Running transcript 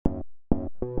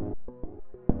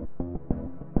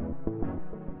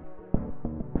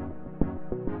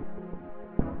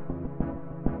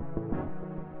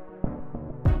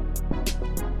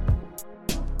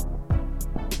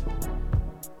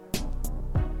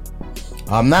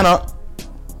I'm Nana.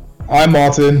 I'm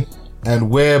Martin. And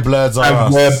we're Blurs Are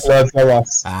Us. We're Blurs Are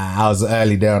Us. I was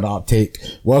early there on the uptake.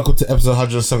 Welcome to episode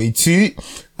 172.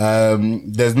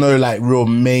 There's no like real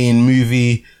main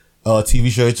movie or TV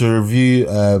show to review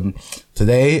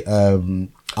today.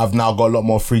 I've now got a lot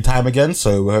more free time again,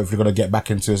 so we're hopefully going to get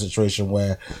back into a situation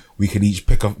where we can each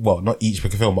pick a, well, not each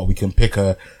pick a film, but we can pick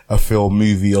a film,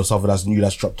 movie or something that's new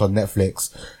that's dropped on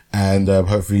Netflix, and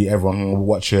hopefully everyone will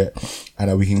watch it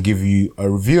and we can give you a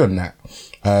review on that.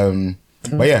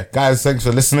 But yeah, guys, thanks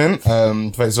for listening.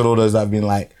 Thanks to all those that have been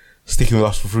like sticking with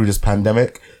us through this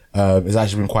pandemic. It's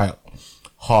actually been quite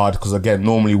hard because again,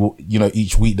 normally, you know,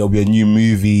 each week there'll be a new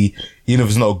movie. Even if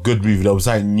it's not a good movie, there'll be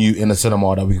something new in the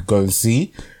cinema that we could go and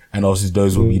see. And obviously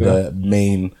those will be the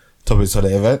main topics for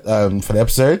the event, for the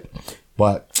episode.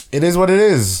 But it is what it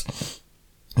is.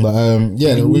 But,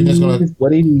 yeah, we're just gonna,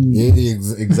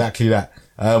 exactly that.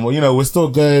 Well, you know, we're still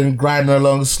grinding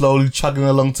along, slowly chugging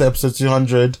along to episode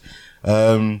 200.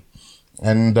 Yeah,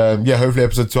 hopefully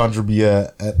episode 200 will be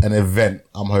an event,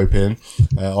 I'm hoping.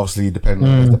 Obviously, depending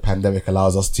on if the pandemic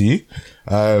allows us to.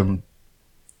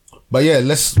 But yeah,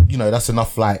 that's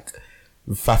enough like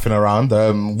faffing around.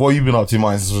 What have you been up to,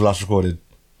 Martin, since we last recorded?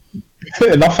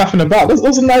 Enough faffing about. That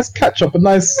was a nice catch up, a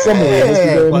nice summary.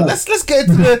 Yeah, well, let's get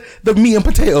into the meat and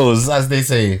potatoes, as they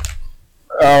say.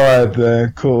 Alright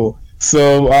then, cool.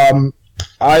 So,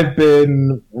 I've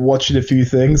been watching a few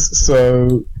things.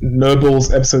 So,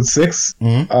 Nobles episode 6,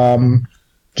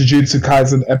 Jujutsu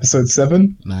Kaisen episode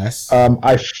 7. Nice.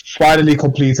 I finally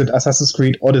completed Assassin's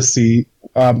Creed Odyssey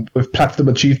with platinum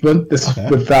achievement. This is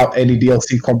without any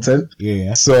DLC content.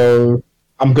 Yeah. So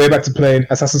I'm going back to playing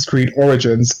Assassin's Creed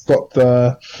Origins. Got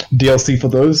the DLC for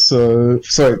those.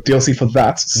 DLC for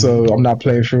that. So I'm now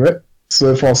playing through it.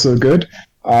 So far, so good.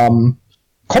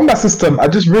 Combat system. I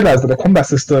just realized that the combat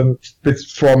system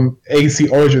from AC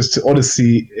Origins to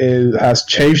Odyssey has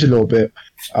changed a little bit.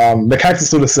 The character's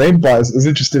still the same, but it's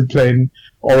interesting playing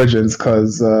Origins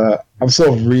because I'm sort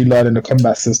of relearning the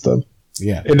combat system.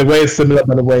 Yeah. In a way it's similar,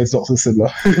 but in a way it's not so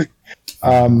similar.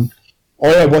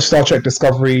 I watched Star Trek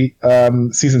Discovery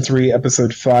season 3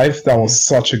 episode 5. That was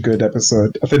such a good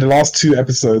episode. I think the last 2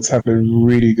 episodes have been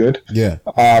really good. Yeah.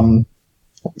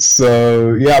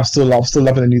 So yeah, I'm still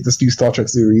loving this new Star Trek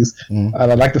series, and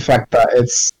I like the fact that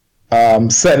it's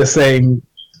set in the same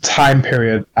time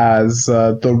period as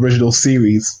the original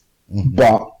series,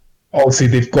 but obviously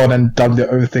they've gone and done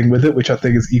their own thing with it, which I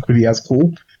think is equally as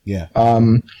cool. Yeah.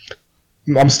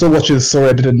 I'm still watching Sorry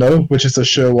I Didn't Know, which is a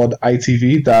show on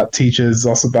ITV that teaches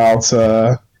us about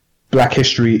Black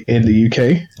history in the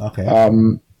UK. Okay.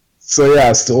 So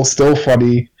yeah, still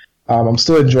funny. I'm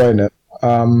still enjoying it.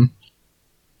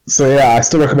 So yeah, I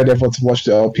still recommend everyone to watch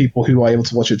it, or people who are able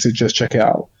to watch it to just check it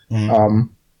out.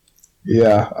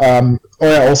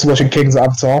 Also watching King's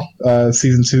Avatar,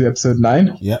 season 2, episode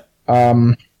 9. Yep.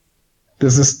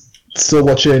 There's this. Still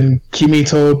watching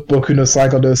Kimito Boku no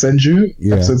Saigo no Senju,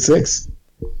 episode 6.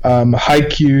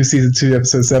 Haikyuu season 2,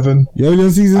 episode 7. Yo, you're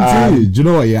on season 2. Do you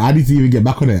know what? Yeah, I need to even get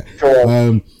back on it.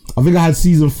 I think I had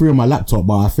season 3 on my laptop,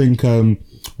 but I think when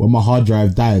my hard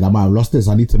drive died, I might have lost it.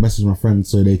 So I need to message my friends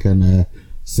so they can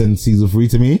send season 3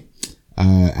 to me.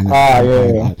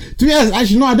 To be honest,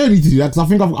 actually, no, I don't need to do that because I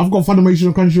think I've got Funimation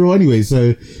on Crunchyroll anyway.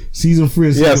 So season 3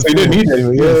 and season 4. You don't need it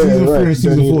anyway. Season 3 and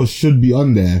season 4 should be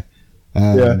on there.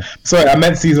 Sorry, I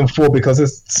meant season 4 because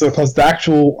the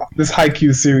actual this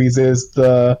Haikyuu series is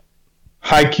the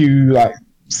Haikyuu like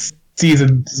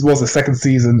season was the second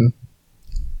season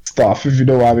stuff, if you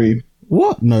know what I mean.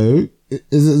 What? No, is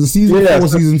it the season 4 or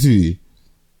season 2?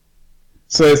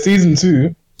 So it's season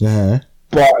 2. Yeah,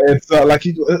 but it's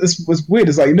it's weird.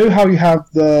 It's like, you know how you have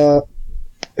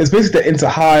it's basically the inter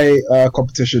high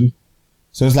competition.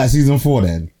 So it's like season 4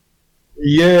 then.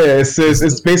 Yeah, it's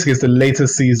basically the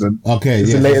latest season. Okay,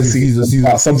 it's the latest season.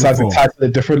 Sometimes they title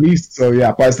it differently. So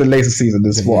yeah, but it's the latest season.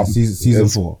 This season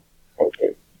 4.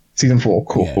 Okay, season 4.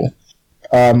 Cool.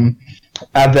 And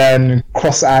then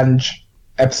Cross Ange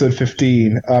episode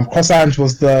 15. Cross Ange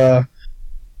was the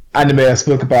anime I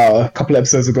spoke about a couple of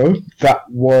episodes ago. That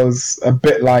was a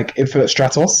bit like Infinite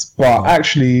Stratos, but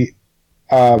actually,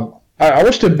 I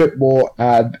watched it a bit more,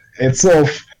 and it's sort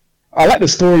of I like the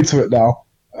story to it now.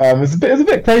 It's a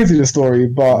bit crazy, the story,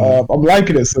 but I'm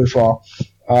liking it so far.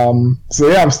 So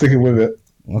yeah, I'm sticking with it.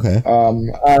 Okay.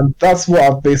 And that's what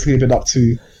I've basically been up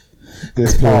to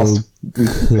this past week.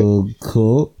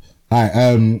 Cool.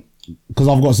 Alright, because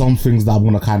I've got some things that I'm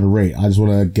gonna kind of rate. I just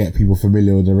want to get people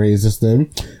familiar with the rating system.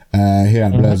 Here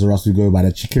at Blurs Are Us, we go by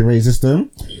the chicken rating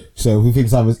system. So who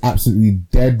thinks something is absolutely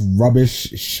dead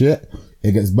rubbish shit,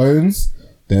 it gets bones.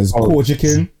 There's quarter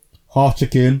chicken, half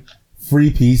chicken,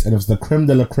 3-piece, and if it's the creme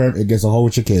de la creme, it gets a whole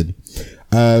chicken.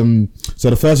 So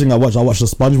the first thing I watched the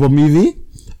SpongeBob movie,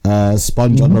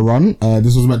 Sponge on the Run.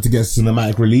 This was meant to get a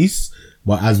cinematic release,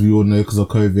 but as we all know, because of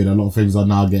COVID, a lot of things are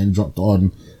now getting dropped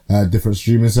on different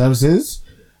streaming services.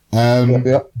 I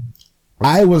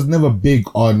was never big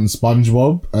on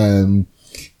SpongeBob.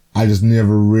 I just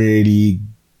never really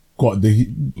got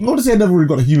not to say I never really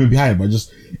got the humour behind it, but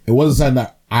just, it wasn't something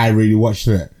that I really watched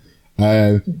it.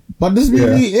 But this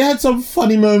movie, it had some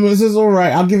funny moments. It's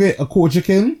alright. I'll give it a quarter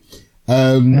chicken.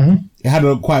 It had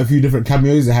quite a few different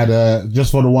cameos. It had,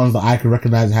 just for the ones that I could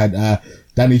recognize, it had,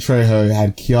 Danny Trejo, it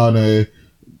had Keanu,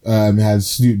 it had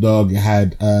Snoop Dogg, it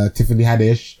had, Tiffany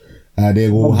Haddish.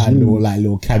 They all had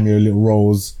little cameo, little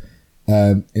roles,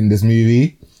 in this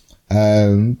movie.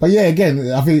 But yeah,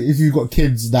 again, I think if you've got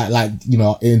kids that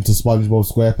into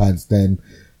SpongeBob SquarePants, then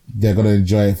they're gonna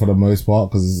enjoy it for the most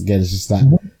part, because again, it's just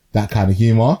that kind of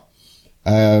humor.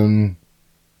 I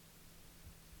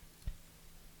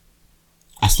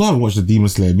still haven't watched the Demon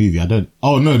Slayer movie. I've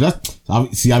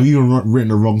even written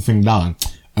the wrong thing down.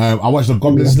 I watched the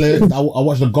Goblin Slayer. I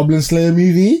watched the Goblin Slayer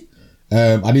movie.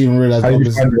 I didn't even realize I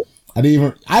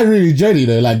really enjoyed it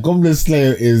though. Like, Goblin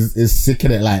Slayer is sick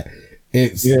in it. Like,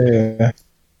 it's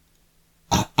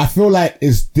I feel like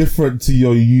it's different to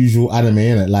your usual anime,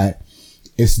 innit? Like,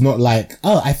 it's not like,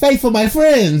 oh, I fight for my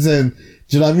friends, and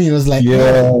do you know what I mean? It's like,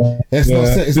 this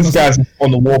guy's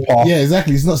on the warpath. Yeah,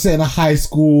 exactly. It's not set in a high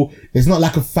school. It's not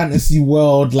like a fantasy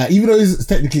world. Like, even though it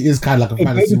technically is kind of like a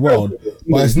fantasy world,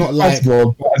 but it's not like.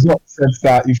 But it's not the sense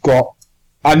that you've got.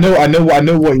 I know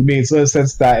what you mean. So in the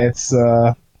sense that it's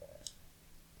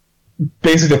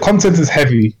basically the content is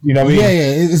heavy. You know what I mean?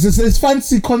 Yeah. It's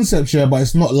fantasy concept, yeah, but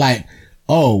it's not like,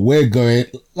 oh, we're going.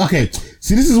 Okay,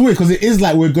 see, this is weird because it is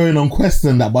like we're going on quest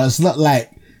and that, but it's not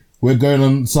like we're going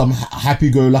on some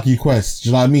happy-go-lucky quest. Do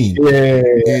you know what I mean? Yeah.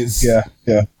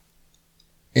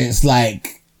 It's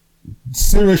like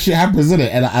serious shit happens, isn't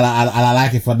it? And I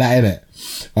like it for that, innit?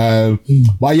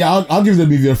 But yeah, I'll give the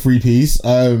movie a 3-piece.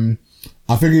 I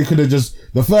think it could have just,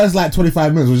 the first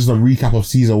 25 minutes was just a recap of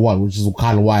season 1, which is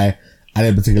kind of why I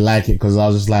didn't particularly like it, because I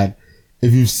was just like,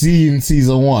 if you've seen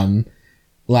season 1,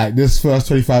 this first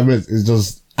 25 minutes is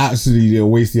just absolutely a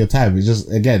waste of your time. It's just,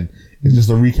 again, it's just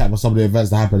a recap of some of the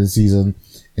events that happened in season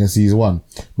 1.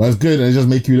 But it's good, and it just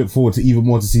makes you look forward to even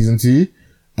more to season 2.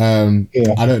 I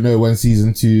don't know when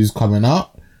season 2 is coming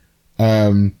out.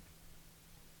 I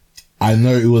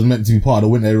know it was meant to be part of the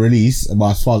winter release,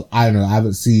 but as far as I know, I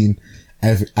haven't seen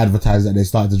anything advertised that they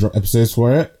started to drop episodes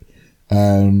for it.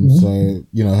 So,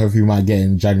 hopefully we might get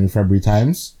in January, February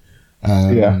times.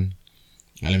 Let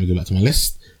me go back to my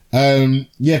list. Kind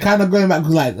of going back to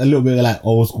a little bit of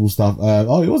old school stuff.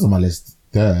 It was on my list.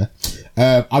 Duh.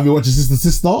 I've been watching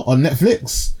Sister on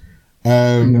Netflix.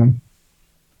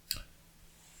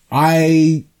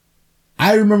 I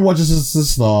remember watching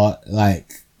Sister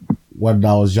when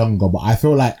I was younger, but I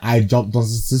feel like I jumped on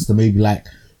Sister maybe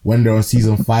when they're on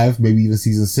season 5, maybe even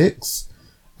season 6.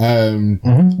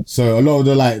 So a lot of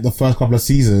the first couple of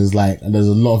seasons, there's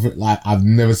a lot of it, I've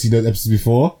never seen those episodes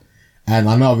before. And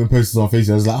I know I've been posting on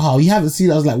Facebook. I was like, oh, you haven't seen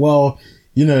it? I was like, well,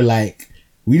 we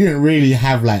didn't really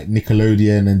have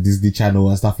Nickelodeon and Disney Channel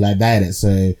and stuff like that.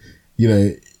 So,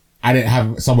 I didn't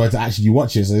have somewhere to actually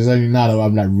watch it. So it's only now that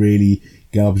I'm really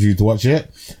getting an opportunity to watch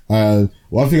it.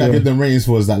 One thing I give them ratings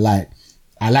for is that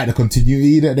I like the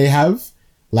continuity that they have.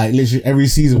 Literally every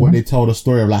season when they tell the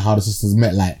story of how the sisters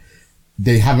met,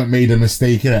 they haven't made a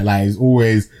mistake in it. It's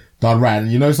always done right.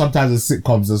 And sometimes in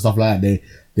sitcoms and stuff like that,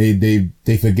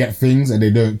 they forget things and they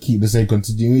don't keep the same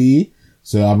continuity.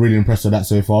 So I'm really impressed with that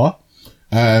so far.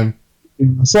 I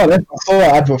saw an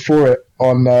advert for it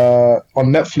on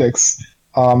Netflix.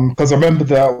 Because I remember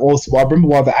I remember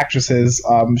one of the actresses.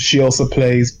 She also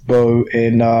plays Bo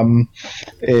in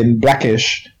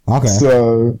Blackish. Okay.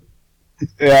 So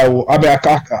yeah, I mean, I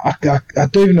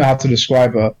don't even know how to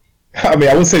describe her. I mean,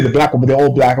 I would say the black one, but they're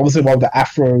all black. I would say one with the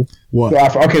afro. What? The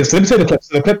afro. Okay, so let me tell you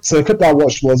the clip. So the clip that I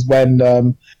watched was when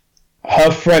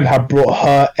her friend had brought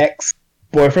her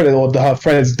ex-boyfriend, or her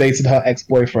friend has dated her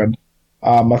ex-boyfriend.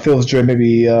 I feel it was during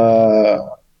maybe I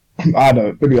don't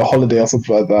know, maybe a holiday or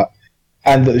something like that,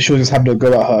 and she was just having a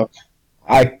go at her.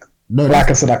 I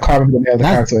said, I can't remember the name of the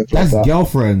character. That's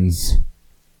Girlfriends.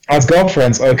 As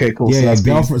Girlfriends, okay, cool. Yeah,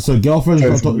 so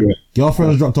Girlfriends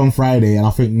dropped on Friday, and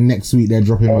I think next week they're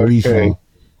dropping Marisha.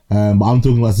 But I'm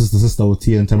talking about Sister with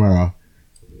Tia and Tamara.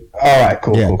 All right,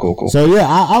 cool. So yeah,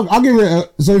 I'll give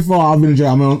it. So far, I've been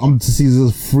enjoying. I'm to season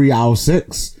 3 out of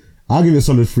 6. I'll give it a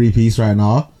solid 3-piece right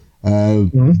now.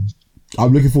 I'm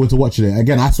looking forward to watching it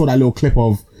again. I saw that little clip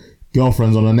of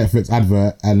Girlfriends on a Netflix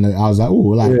advert, and I was like,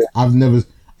 oh,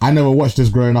 I never watched this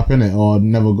growing up in it, or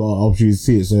never got an opportunity to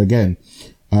see it. So again,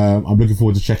 I'm looking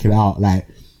forward to checking it out. Like,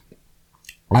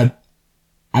 I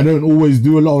don't always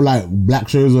do a lot of like black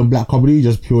shows and black comedy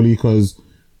just purely because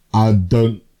I've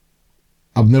never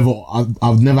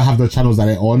had the channels that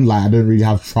they're on. Like, I don't really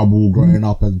have trouble growing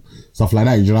up and stuff like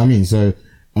that. You know what I mean? So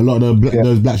a lot of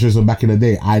those black shows from back in the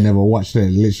day, I never watched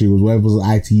it. Literally, it was whatever was on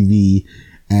ITV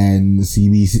and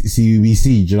CBBC.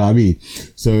 Do you know what I mean?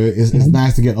 So it's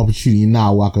nice to get an opportunity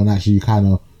now where I can actually kind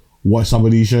of watch some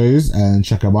of these shows and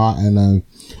check them out and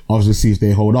obviously see if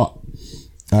they hold up.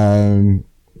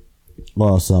 What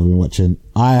else have I been watching?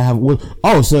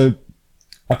 So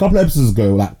a couple of episodes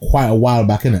ago, like quite a while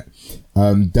back in it,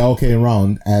 Dell came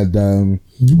around and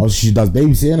obviously she does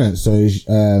babysitting it, so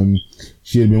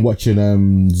she had been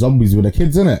watching Zombies with the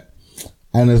kids in it,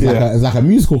 and it's like a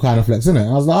musical kind of flex in it.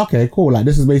 I was like, okay, cool. Like,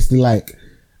 this is basically like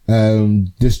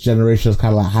this generation's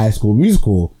kind of like High School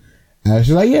Musical. And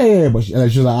she's like, yeah, but she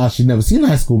was like, she'd never seen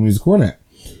High School Musical in it.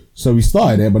 So we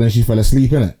started it, but then she fell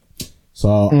asleep in it. So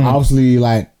obviously,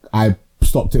 like, I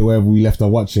stopped it wherever we left her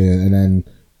watching, and then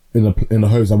in the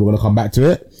hopes that we're gonna come back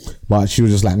to it, but she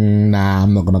was just like, nah,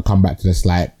 I'm not gonna come back to this.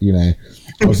 Like, you know,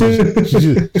 she was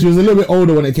a little bit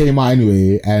older when it came out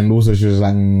anyway, and also she was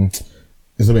like,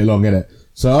 it's a bit long, innit?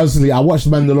 So obviously, I watched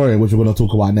Mandolorian, which we're gonna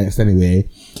talk about next anyway.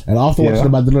 And after watching the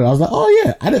Mandalorian, I was like, oh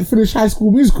yeah, I didn't finish High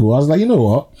School Musical. I was like, you know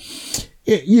what?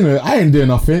 I ain't doing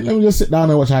nothing. Let me just sit down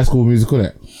and watch High School Musical,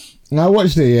 innit? And I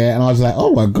watched it, and I was like,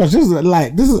 oh my gosh,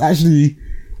 this is actually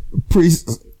pretty.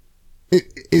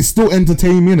 It's still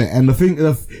entertaining, innit? And the thing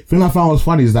I found was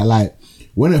funny is that, like,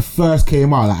 when it first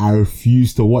came out, like, I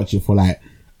refused to watch it for like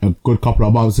a good couple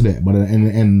of months, innit? But in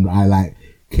the end, I like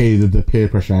caved the peer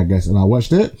pressure, I guess, and I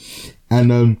watched it.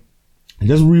 And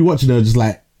just rewatching it, just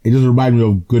like, it just reminded me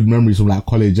of good memories from like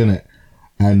college, innit?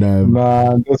 And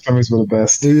those memories were the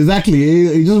best. Exactly.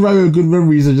 It just reminded me of good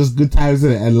memories and just good times,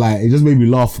 innit? And like, it just made me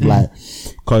laugh, like,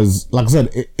 cause like I said,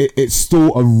 it's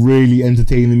still a really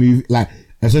entertaining movie, like,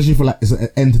 especially for like, it's an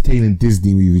entertaining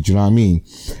Disney movie, do you know what I mean?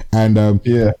 And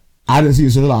I didn't see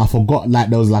it, so like, I forgot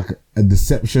like there was like a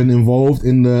deception involved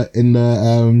in the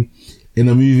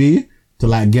movie to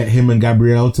like get him and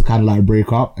Gabrielle to kind of like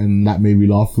break up, and that made me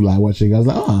laugh like watching. I was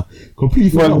like,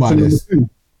 completely forgot about this.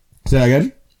 Say that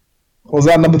again? Was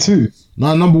that number 2?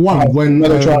 No, number 1. When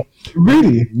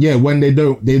really? Yeah, when they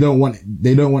don't want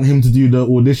him to do the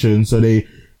audition, so they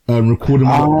record him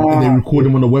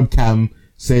on the webcam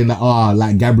saying that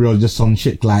like Gabrielle's just some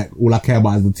chick, like all I care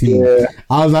about is the team. Yeah.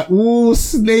 I was like, ooh,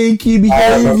 snaky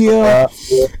behavior.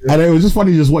 And it was just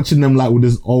funny just watching them like with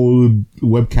this old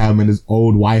webcam and this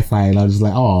old Wi-Fi, and I was just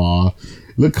like, oh,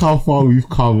 look how far we've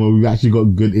come, and we've actually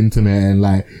got good internet, and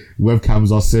like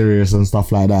webcams are serious and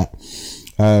stuff like that.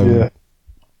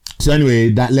 So anyway,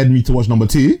 that led me to watch number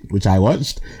 2, which I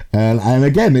watched. And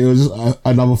again, it was just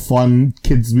another fun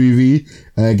kids movie.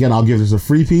 Again, I'll give this a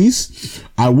 3 piece.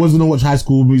 I was going to watch High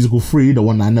School Musical 3, the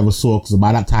one that I never saw, because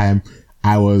by that time,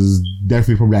 I was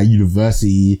definitely probably at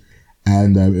university,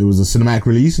 and it was a cinematic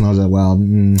release, and I was like, well,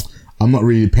 I'm not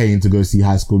really paying to go see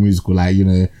High School Musical. Like, you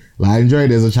know, like I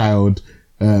enjoyed it as a child,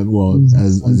 as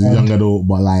a young adult,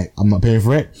 but like, I'm not paying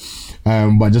for it.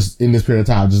 But just in this period of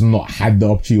time, I've just not had the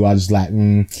opportunity. I was just like,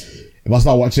 if I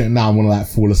start watching it now, I'm gonna like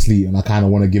fall asleep, and I kind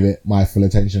of want to give it my full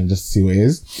attention just to see what it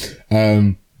is.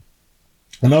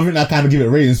 Another thing that I kind of give it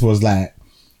ratings for was like,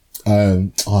 oh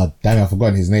damn it, I've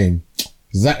forgotten his name.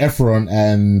 Zac Efron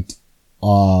and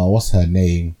what's her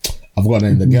name? I've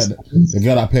forgotten the name. The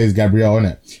girl that plays Gabrielle,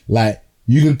 innit? Like,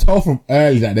 you can tell from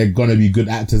early that they're gonna be good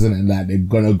actors, innit? And that they're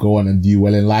gonna go on and do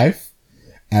well in life.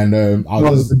 And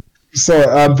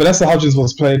Vanessa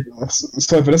Hudgens played.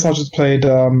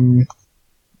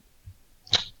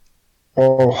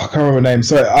 Oh, I can't remember her name.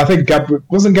 Sorry, I think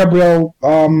wasn't Gabrielle.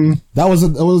 Ashley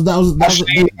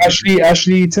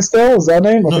Tisdale. Is that her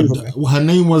name? No, her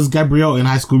name was Gabrielle in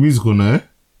High School Musical. No,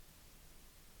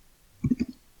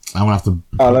 I'm gonna have to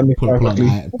pull up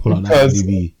that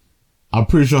IMDb. I'm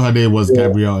pretty sure her name was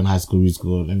Gabrielle in High School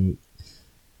Musical.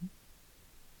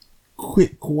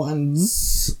 Quick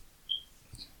ones.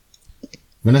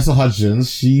 Vanessa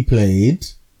Hudgens, she played...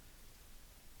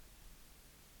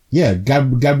 Yeah,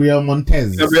 Gabrielle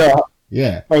Montez. Gabrielle.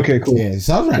 Yeah. Okay, cool. Yeah,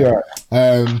 sounds right.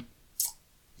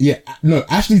 Yeah. No,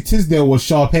 Ashley Tisdale was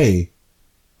Sharpay.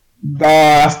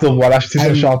 That's the one. Ashley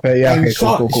Tisdale, Sharpay. Yeah, okay,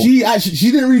 cool.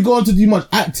 She didn't really go on to do much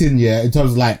acting, in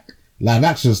terms of like live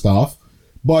action stuff,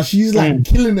 but she's like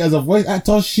killing it as a voice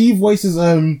actor. She voices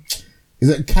is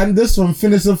it Candace from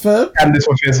Phineas and Ferb? Candace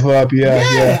from Phineas and Ferb,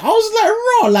 yeah. I was like,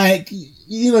 raw, like,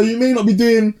 you know, you may not be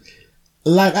doing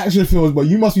live action films, but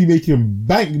you must be making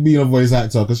bank being a voice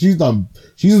actor because she's done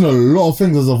a lot of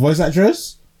things as a voice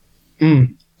actress.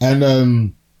 Mm.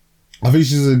 And I think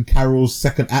she's in Carol's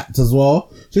second act as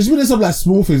well. So she's been in some like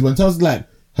small things, but in terms of like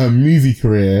her movie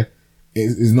career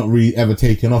is not really ever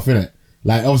taken off, innit?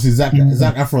 Like obviously Zac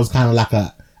Efron's kind of like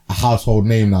a household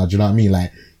name now, do you know what I mean?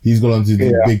 Like he's gone on to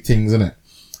do big things, innit?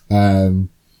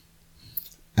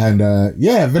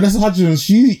 Vanessa Hudgens,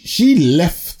 she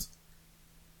left.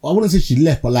 I wouldn't say she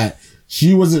left, but like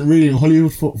she wasn't really in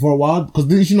Hollywood for a while because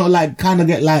didn't she not like kind of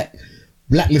get like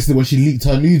blacklisted when she leaked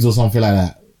her nudes or something like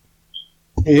that?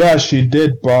 Yeah, she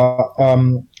did, but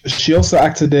she also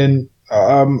acted in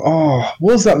what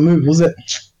was that movie? Was it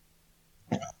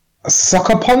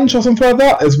Sucker Punch or something like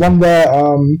that? It's one where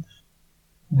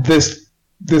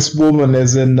this woman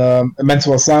is in a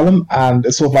mental asylum and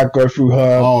it's sort of like go through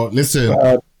her. Oh, listen,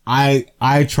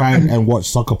 I tried and watched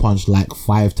Sucker Punch like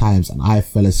 5 times and I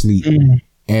fell asleep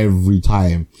every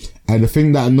time. And the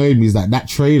thing that annoyed me is that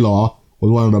trailer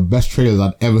was one of the best trailers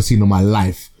I'd ever seen in my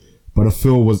life. But the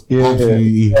film was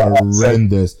absolutely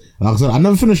horrendous. Like I said, I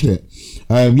never finished it.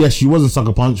 Yes, she was in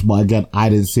Sucker Punch, but again, I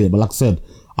didn't see it. But like I said,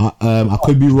 I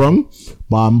could be wrong,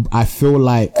 but I feel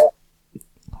like...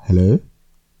 Hello?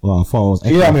 Well, I thought I was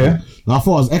echoey. Yeah, I'm here. No, I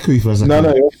thought I was echoey for a second.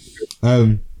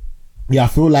 No. Yeah, I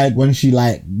feel like when she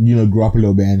like, grew up a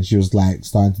little bit and she was like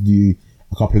starting to do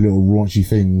a couple of little raunchy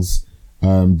things,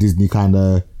 Disney kind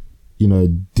of,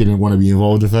 didn't want to be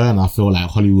involved with her. And I feel like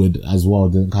Hollywood as well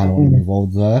didn't kind of want to be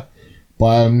involved with her.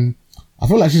 But I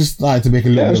feel like she's started to make a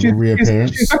little bit of a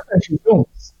reappearance. She's acting in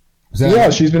films.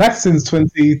 She's been acting since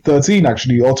 2013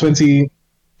 actually, or 20...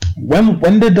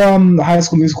 When did High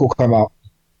School Musical come out?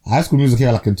 High School Musical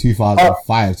came like in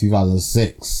 2005,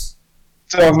 2006.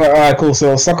 So I was like, alright, cool.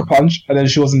 So Sucker Punch, and then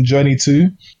she was in Journey 2,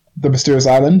 The Mysterious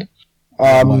Island.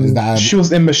 She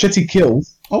was in Machete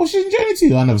Kills. Oh, she's in Journey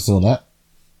 2? I never saw that.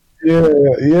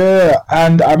 Yeah.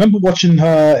 And I remember watching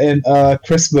her in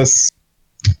Christmas.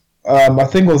 I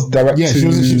think it was direct. Yeah, she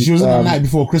was in The Night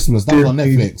Before Christmas. That was on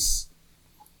Netflix.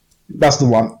 That's the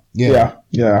one. Yeah.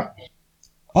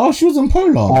 Oh, she was in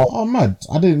Polar. Oh, mad!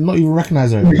 I did not even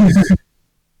recognize her.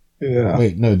 Yeah.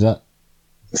 Wait, no, that.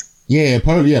 Yeah,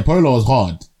 Polar. Yeah, Polar was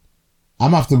hard. I'm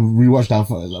gonna have to rewatch that.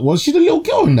 Was she the little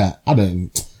girl in that? I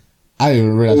didn't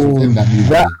even realize she was in that movie.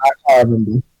 That I can't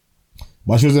remember.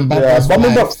 But she was in Bad Boys for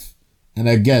Life. And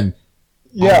again,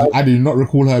 I do not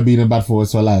recall her being in Bad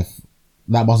Boys for Life.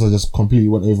 That must have just completely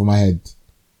went over my head.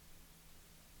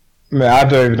 Man, I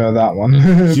don't even know that one.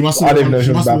 She must have been one of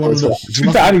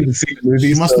the. I didn't even see the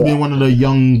movie. She must have been one of the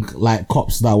young like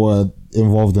cops that were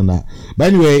involved in that.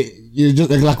 But anyway, just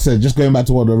like I said, just going back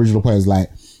to what the original point is like.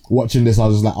 Watching this, I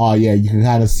was just like, oh yeah, you can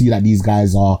kind of see that these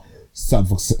guys are set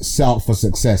up for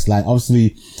success. Like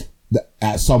obviously,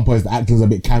 at some points the acting's a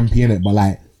bit campy in it, but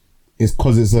like it's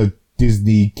because it's a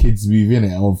Disney kids movie in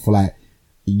it, or for like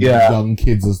young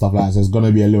kids and stuff like that. So it's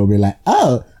gonna be a little bit like,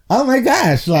 oh my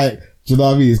gosh, like. Do you know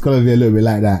what I mean? It's gonna be a little bit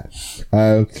like that.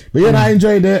 But yeah, I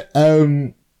enjoyed it.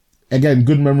 Again,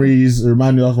 good memories.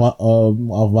 Remind me of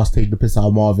us taking the piss out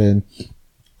of Marvin.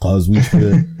 Cause we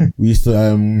used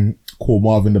to call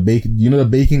Marvin the bacon. You know the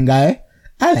bacon guy?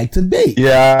 I like to bake.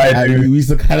 Yeah, I do. We used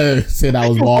to kind of say that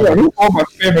was Marvin. Who's all my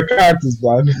favorite characters,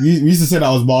 man? We used to say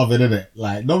that was Marvin, innit?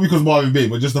 Like, not because Marvin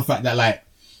baked, but just the fact that like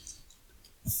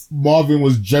Marvin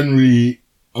was generally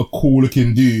a cool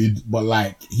looking dude, but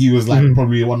like he was like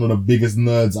probably one of the biggest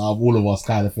nerds out of all of us,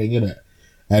 kind of thing, innit?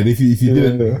 And if you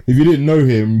didn't know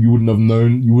him, you wouldn't have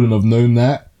known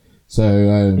that.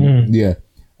 So yeah.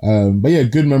 But yeah,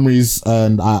 good memories,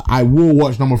 and I will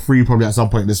watch number 3 probably at some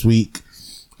point this week,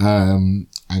 and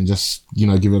just give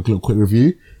it a quick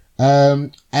review.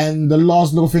 And the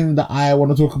last little thing that I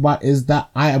want to talk about is that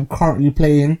I am currently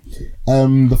playing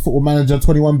the Football Manager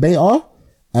 21 beta.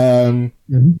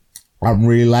 I'm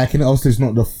really liking it. Obviously, it's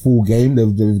not the full game.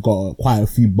 They've got quite a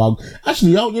few bugs.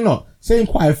 Actually, saying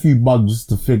quite a few bugs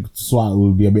to sort out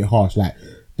would be a bit harsh. Like,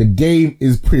 the game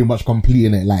is pretty much complete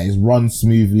in it. Like, it's run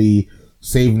smoothly,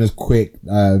 saving is quick.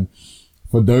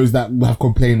 For those that have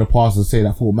complained in the past and say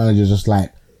that Football Manager is just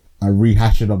like a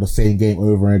rehashing of the same game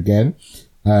over and again,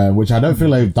 which I don't feel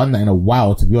like they've done that in a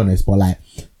while, to be honest. But like,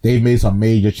 they've made some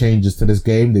major changes to this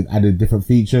game. They've added different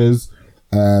features.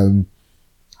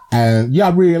 And yeah,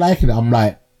 I'm really liking it. I'm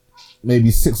like maybe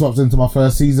 6 months into my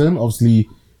first season. Obviously,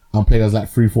 I'm playing as like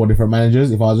 3-4 different managers.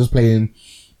 If I was just playing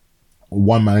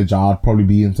one manager, I'd probably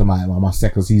be into my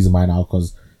second season by now,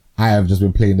 because I have just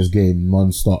been playing this game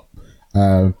non-stop.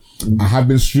 I have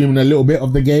been streaming a little bit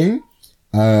of the game.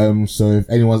 So if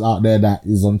anyone's out there that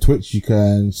is on Twitch, you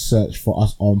can search for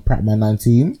us on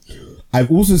Pratman19.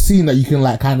 I've also seen that you can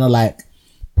like kind of like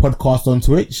podcast on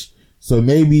Twitch. So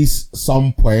maybe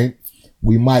some point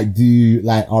we might do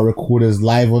like our recorders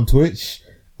live on Twitch.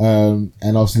 And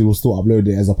obviously we'll still upload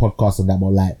it as a podcast on that, but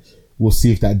like, we'll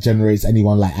see if that generates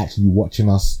anyone like actually watching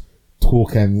us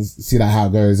talk and see that how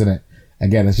it goes, innit?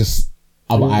 Again, it's just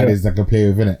other ideas that I can play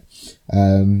with, innit?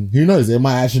 Who knows? It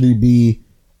might actually be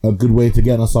a good way to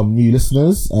get us some new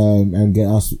listeners, and get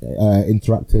us,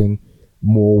 interacting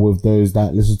more with those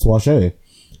that listen to our show.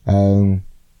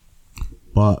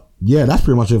 But yeah, that's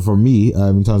pretty much it from me,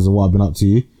 in terms of what I've been up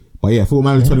to. But yeah, Football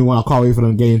Manager 21, I can't wait for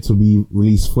the game to be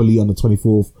released fully on the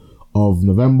 24th of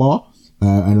November.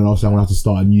 And then obviously I'm gonna have to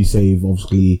start a new save,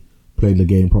 obviously playing the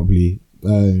game properly.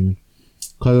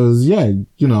 Cause yeah,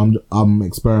 you know, I'm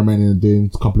experimenting and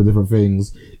doing a couple of different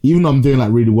things. Even though I'm doing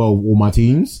like really well with all my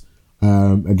teams,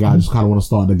 again, I just kind of want to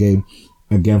start the game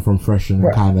again from fresh and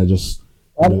kind of just.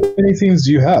 How many teams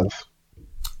do you have?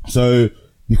 So,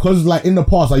 because like in the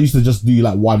past I used to just do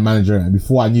like one manager, and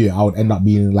before I knew it I would end up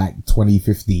being like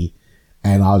 20-50,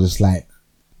 and I was just like,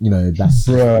 you know, that's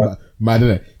mad, isn't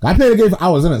it? I play the game for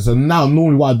hours, isn't it? So now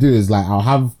normally what I do is like I'll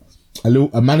have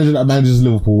a manager that manages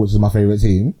Liverpool, which is my favourite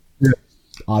team. Yeah.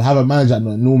 I'll have a manager that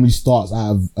normally starts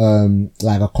out of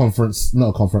like a conference, not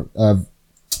a conference,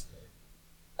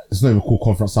 it's not even called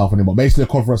Conference South anymore, basically a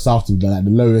Conference South team, like the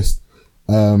lowest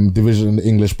division in the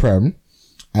English Prem.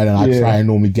 And then I try and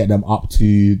normally get them up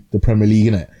to the Premier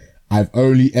League, innit? I've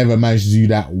only ever managed to do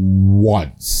that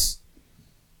once.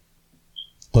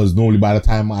 Because normally by the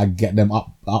time I get them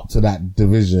up to that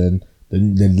division,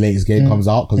 the latest game comes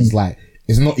out. Because it's like,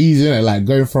 it's not easy, innit? Like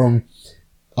going from,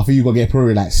 I think you got to get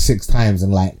promoted like 6 times,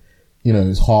 and like, you know,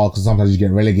 it's hard because sometimes you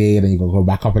get relegated and you got to go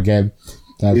back up again.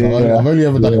 So I've only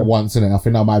ever done it once, innit? I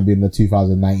think that might be in the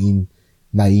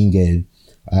 2019 game.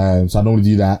 So I normally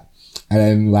do that. And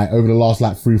then like over the last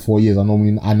like 3-4 years, I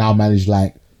now manage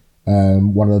like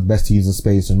one of the best teams in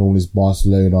Spain. So normally it's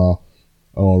Barcelona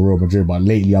or Real Madrid, but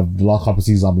lately the last couple of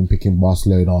seasons I've been picking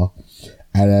Barcelona.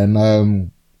 And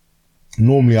then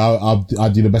normally I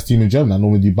do the best team in Germany. I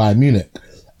normally do Bayern Munich.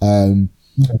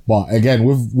 But again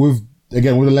with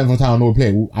the length of time I normally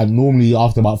play, I normally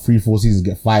after about 3-4 seasons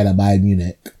get fired at Bayern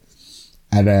Munich.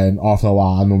 And then after a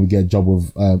while, I normally get a job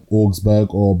with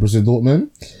Augsburg or Borussia Dortmund.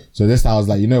 So this time I was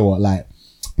like, you know what, like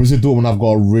Borussia Dortmund, I've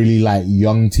got a really like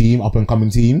young team, up and coming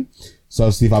team. So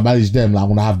see if I manage them, like I'm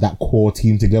gonna have that core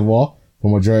team together for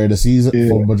majority of the season,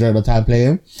 for majority of the time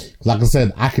playing. Like I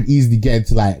said, I could easily get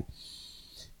into like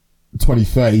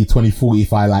 2030, 2040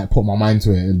 if I like put my mind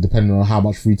to it, depending on how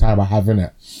much free time I have in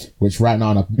it. Which right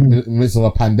now in the midst of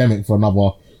a pandemic for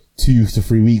another 2 to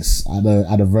 3 weeks at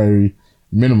a very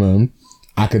minimum,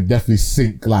 I could definitely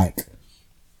sink like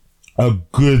a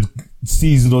good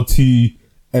season or 2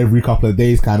 every couple of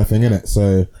days kind of thing, innit?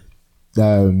 So,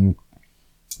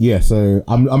 yeah, so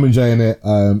I'm enjoying it.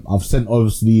 I've sent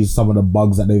obviously some of the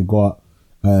bugs that they've got.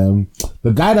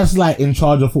 The guy that's like in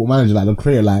charge of Football Manager, like the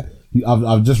creator, like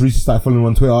I've just recently started following him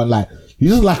on Twitter. Like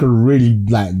he's just like a really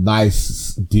like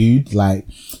nice dude. Like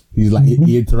he's like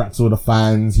he interacts with the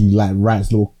fans. He like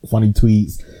writes little funny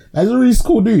tweets. Like, he's a really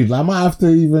cool dude. Like I might have to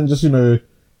even just, you know,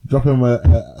 drop him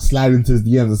a slide into his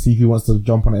DMs and see if he wants to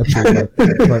jump on an episode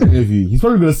for an interview. He's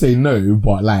probably gonna say no,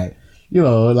 but like, you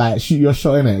know, like shoot your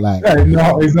shot in it. Like, yeah,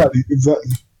 no, exactly.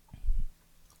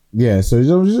 Yeah, so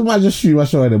you might just shoot my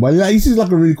shot in it. But like, he seems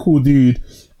like a really cool dude.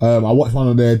 I watched one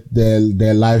of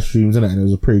their live streams in it, and it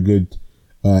was a pretty good,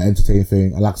 entertaining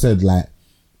thing. And like I said, like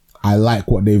I like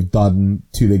what they've done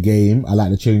to the game. I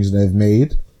like the changes they've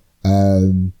made.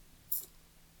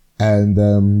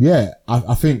 Yeah,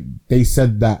 I think they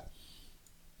said that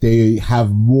they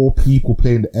have more people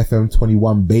playing the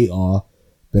FM21 beta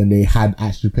than they had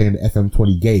actually playing the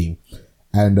FM20 game.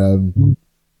 And,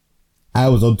 I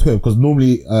was on Twitter because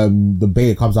normally, the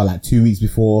beta comes out like 2 weeks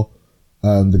before,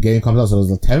 the game comes out. So it was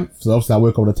the 10th. So obviously I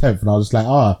woke up on the 10th and I was just like,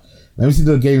 let me see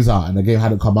the game's out. And the game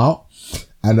hadn't come out.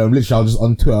 And, literally I was just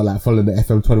on Twitter, like following the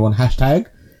FM21 hashtag.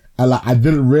 And like, I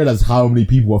didn't realize how many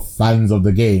people were fans of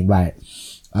the game. Like,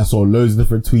 I saw loads of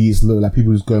different tweets, like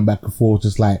people just going back and forth,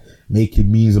 just like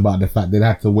making memes about the fact they'd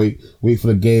have to wait for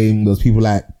the game. There's people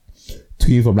like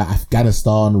tweeting from like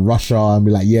Afghanistan, Russia, and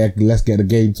be like, yeah, let's get the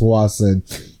game to us. And,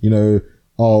 you know,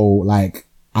 like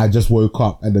I just woke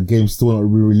up and the game's still not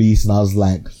re-released. And I was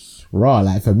like, raw,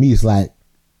 like for me, it's like,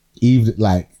 even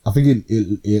like, I think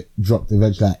it dropped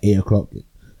eventually at 8 o'clock,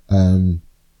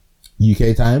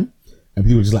 UK time. And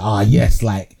people were just like, yes,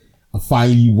 like, I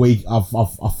finally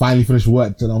finished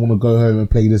work and I want to go home and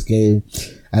play this game.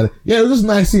 And yeah, it was just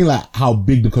nice seeing like how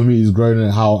big the community is growing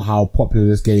and how popular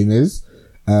this game is.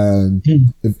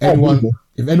 If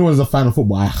anyone's a fan of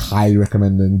football, I highly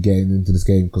recommend them getting into this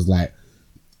game because like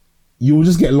you'll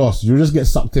just get lost. You'll just get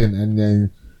sucked in, and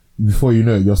then before you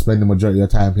know it, you'll spend the majority of your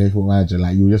time playing Football Manager.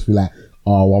 Like, you'll just be like,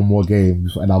 oh, one more game,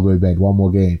 and I'll go to bed. One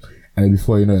more game. And then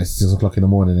before you know it, it's 6 o'clock in the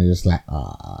morning, and you're just like,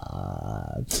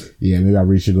 yeah, maybe I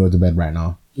really should go to bed right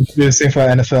now. Do the same for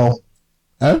the NFL.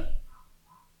 Huh?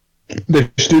 They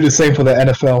should do the same for the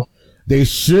NFL. They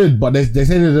should, but they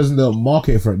say there isn't the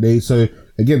market for it. So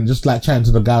again, just like chatting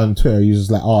to the guy on Twitter, he's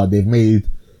just like, oh, they made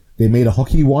a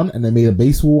hockey one and they made a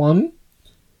baseball one.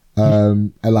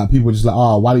 And like people were just like,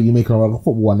 oh, why don't you make a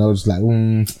football one? They were just like,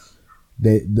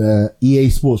 the EA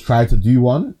Sports tried to do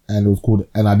one, and it was called,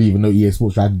 and I didn't even know EA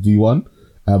Sports tried to do one.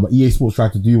 But EA Sports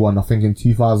tried to do one, I think in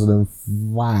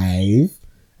 2005,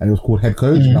 and it was called Head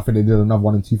Coach. And I think they did another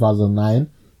one in 2009,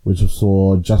 which was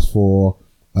for the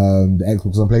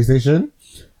Xbox and PlayStation.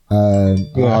 And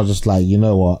I was just like, you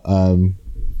know what?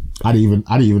 I didn't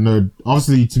even know.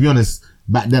 Obviously, to be honest,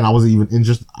 back then I wasn't even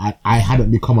interested. I hadn't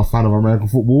become a fan of American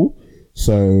football,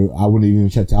 so I wouldn't even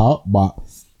check it out. But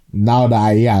now that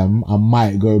I am, I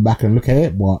might go back and look at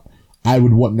it. But I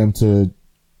would want them to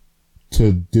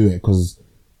do it, because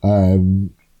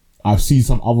I've seen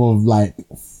some other like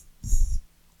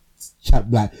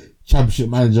championship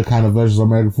manager kind of versions of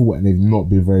American football, and they've not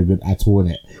been very good at all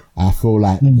in it. I feel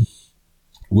like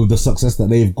with the success that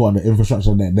they've got and the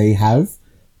infrastructure that they have,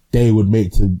 they would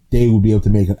be able to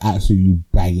make an absolutely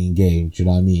banging game. Do you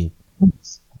know what I mean?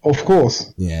 Of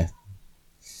course. Yeah.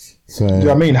 So, do you know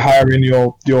what I mean? Hiring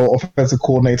your offensive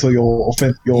coordinator, your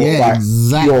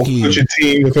exactly. your coaching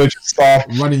team, your coaching staff,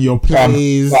 running your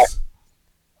plays,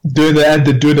 doing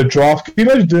the draft. Can you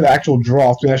imagine doing the actual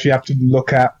draft? You actually have to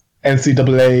look at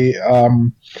NCAA,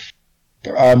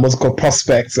 what's it called,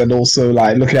 prospects, and also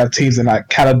like looking at teams in like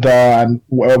Canada and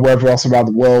wherever else around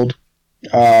the world,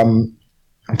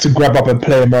 to grab up and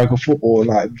play American football, and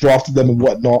like draft them and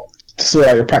whatnot, to sort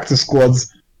out your practice squads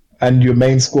and your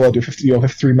main squad, your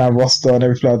 53-man roster and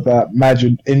everything like that.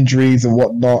 Imagine injuries and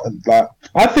whatnot, and like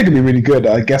I think it'd be really good.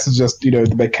 I guess it's just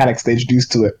the mechanics they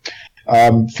introduced to it.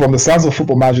 From the sounds of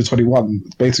Football Manager 21,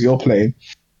 basically you're playing.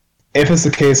 If it's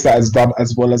the case that is done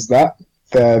as well as that,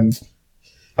 then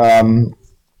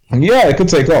yeah, it could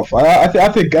take off. I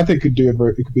think it could do a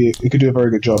very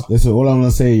good job. Listen, all I'm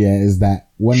gonna say is that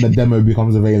when the demo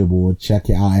becomes available, check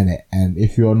it out in it. And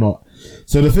if you're not,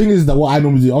 so the thing is that what I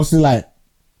normally do, obviously, like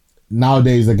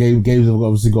nowadays the games have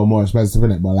obviously got more expensive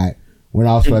in it, but like when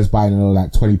I was first buying it, they were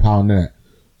like £20 in it.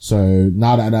 So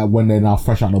now that when they're now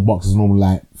fresh out of the box, it's normally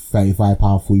like £35,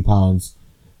 £40,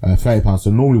 £30. So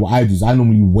normally what I do is I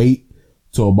normally wait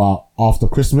till about after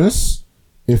Christmas,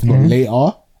 if not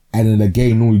later, and then the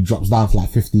game normally drops down to like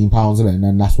 £15 in it, and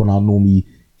then that's when I'll normally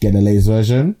get the latest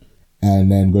version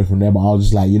and then go from there. But I was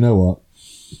just like, you know what?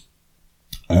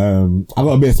 I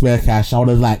got a bit of spare cash. I would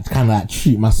have like kind of like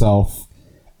treat myself,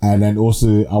 and then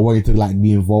also I wanted to like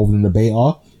be involved in the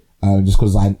beta, just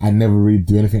because I never really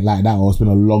do anything like that. Or it's been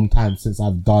a long time since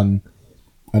I've done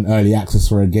an early access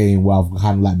for a game where I've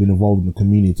kind of like been involved in the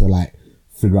community to like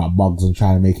figure out bugs and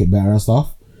try and make it better and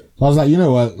stuff. So I was like, you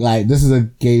know what, like this is a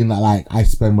game that like I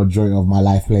spend majority of my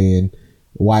life playing.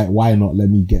 Why not let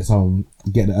me get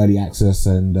the early access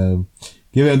and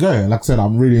give it a go? Like I said,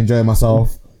 I'm really enjoying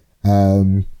myself.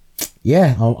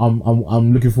 Yeah,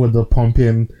 I'm looking forward to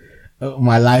pumping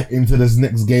my life into this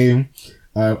next game.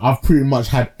 I've pretty much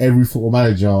had every Football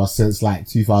Manager since like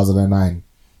 2009.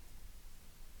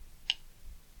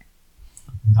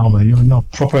 No man, you're a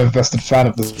proper invested fan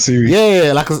of the series.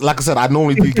 Yeah. Like I said, I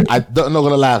normally do. I'm not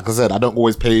gonna lie. Like I said, I don't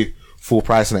always pay full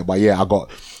price on it, but yeah, I got,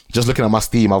 just looking at my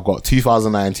Steam, I've got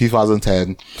 2009,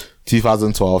 2010,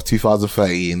 2012,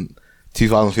 2013,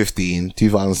 2015,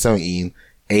 2017,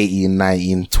 18,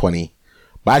 19, 20.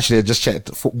 But actually, I just checked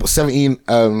 17.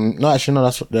 No, actually, no.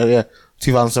 That's yeah,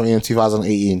 2017 and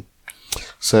 2018.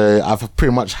 So I've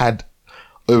pretty much had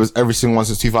almost every single one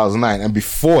since 2009, and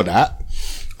before that,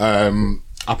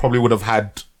 I probably would have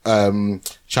had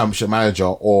Championship Manager,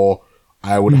 or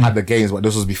I would have had the games, but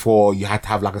this was before you had to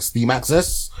have like a Steam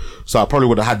access. So I probably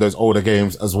would have had those older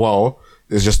games as well.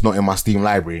 It's just not in my Steam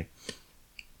library.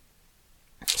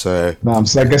 So,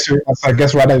 so I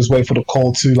guess right now just wait for the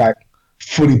call to like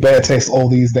fully beta test all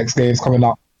these next games coming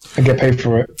up and get paid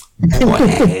for it.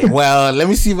 Well, let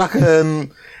me see if I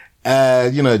can,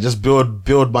 just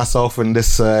build myself in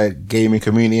this gaming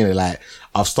community. And like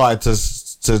I've started to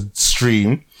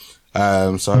stream,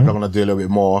 so I'm gonna do a little bit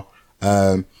more.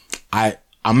 I'm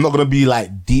not gonna be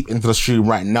like deep into the stream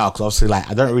right now, because obviously like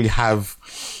I don't really have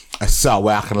a setup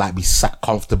where I can like be sat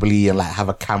comfortably and like have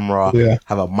a camera,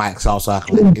 have a mic set up so I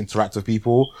can like interact with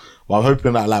people. But I'm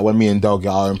hoping that like when me and Del get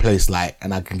our own place, like,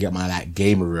 and I can get my like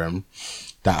gamer room,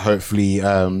 that hopefully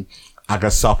I I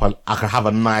can I can have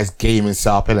a nice gaming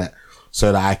setup in it,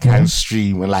 so that I can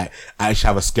stream and like actually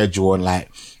have a schedule and like,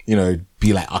 you know,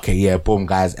 be like, okay, yeah, boom,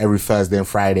 guys, every Thursday and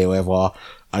Friday, or whatever.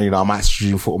 And, you know, I might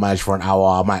stream Football Manager for an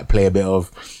hour. I might play a bit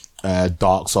of,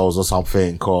 Dark Souls or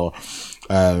something, or,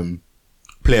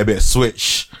 play a bit of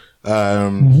Switch,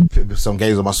 some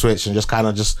games on my Switch, and just kind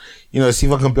of just, you know, see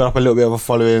if I can build up a little bit of a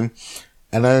following,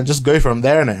 and then just go from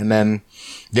there. And then,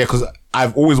 yeah, cause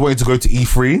I've always wanted to go to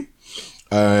E3.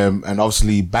 And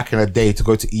obviously back in the day, to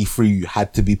go to E3, you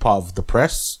had to be part of the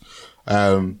press.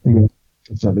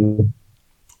 Exactly.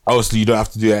 Obviously you don't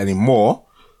have to do it anymore,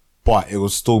 but it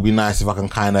would still be nice if I can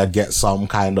kind of get some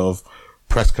kind of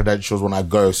press credentials when I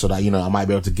go, so that, you know, I might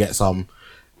be able to get some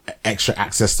extra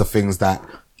access to things that,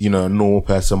 you know, a normal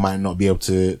person might not be able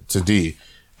to do.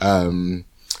 Cause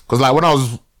like I want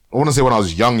to say when I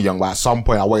was young, but at some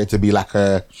point I wanted to be like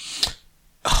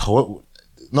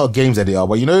not games editor,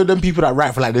 but you know, them people that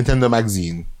write for like Nintendo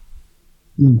magazine.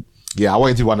 Yeah, I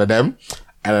wanted to be one of them.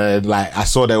 And like, I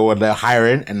saw they're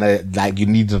hiring, and like, you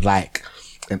needed like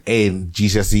an A in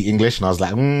GCSE English. And I was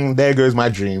like, there goes my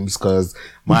dreams. Cause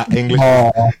my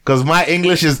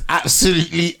English is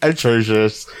absolutely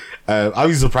atrocious. I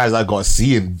was surprised I got a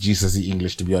C in GCSE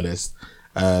English, to be honest.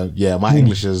 Yeah, my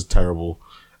English is terrible.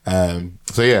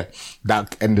 So yeah,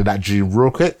 that ended that dream real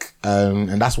quick.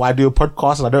 And that's why I do a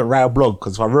podcast and I don't write a blog.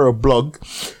 Cause if I wrote a blog,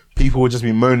 people would just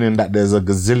be moaning that there's a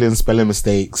gazillion spelling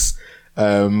mistakes.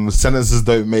 Sentences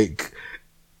don't make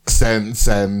sense,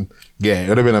 and yeah, it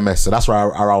would have been a mess. So that's why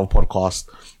I run a podcast,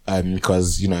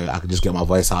 because, you know, I could just get my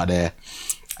voice out there.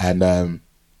 And,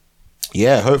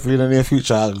 yeah, hopefully in the near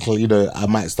future, you know, I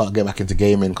might start getting back into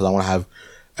gaming, because I want to have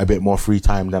a bit more free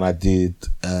time than I did,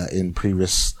 in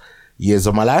previous years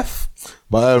of my life.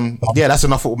 But, yeah, that's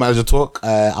enough Football Manager talk.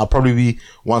 I'll probably be,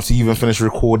 once we even finish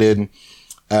recording,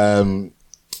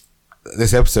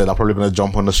 this episode, I'm probably going to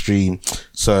jump on the stream.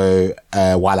 So,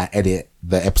 while I edit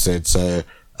the episode. So,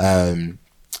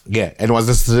 yeah, anyone's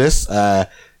listening to this,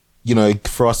 you know,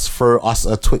 throw us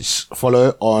a Twitch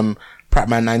follow on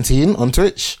Pratman19 on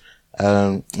Twitch.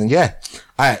 And yeah.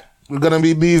 Alright. We're going to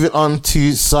be moving on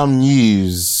to some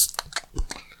news.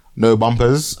 No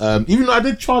bumpers. Even though I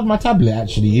did charge my tablet,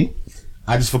 actually,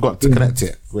 I just forgot to connect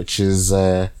it, which is,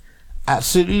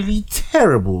 absolutely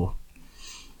terrible.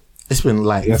 It's been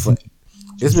like,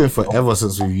 it's been forever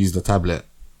since we've used the tablet.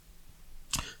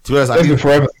 To be honest,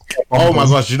 forever. Oh my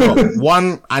gosh, you know,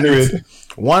 one,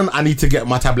 I need to get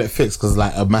my tablet fixed, because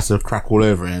like a massive crack all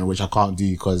over it, which I can't do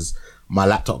because my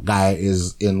laptop guy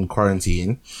is in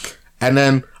quarantine. And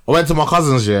then I went to my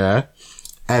cousin's, yeah,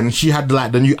 and she had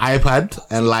like the new iPad,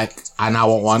 and like I now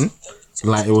want one.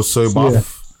 Like, it was so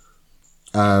buff.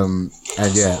 Yeah. And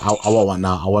yeah, I want one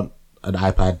now. I want an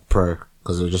iPad Pro,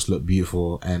 because it just looked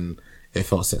beautiful and it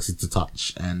felt sexy to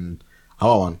touch, and I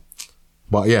want one.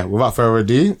 But yeah, without further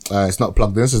ado, it's not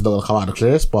plugged in, so it's not going to come out of the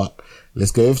clearest, but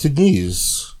let's go over to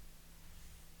news.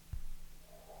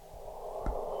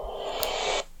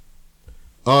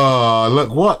 Oh,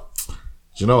 look, what? Do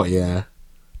you know what, yeah?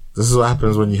 This is what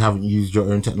happens when you haven't used your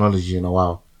own technology in a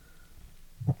while.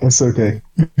 It's okay.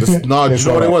 Do you know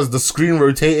what it was? The screen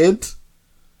rotated,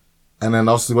 and then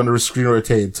obviously when the screen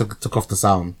rotated, took off the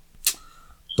sound.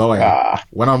 Don't worry.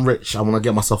 When I'm rich, I'm going to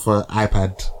get myself an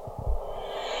iPad.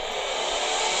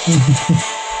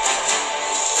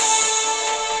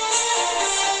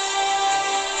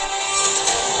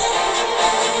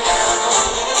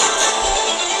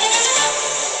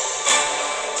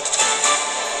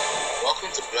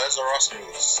 Welcome to Blurs or Us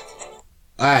News.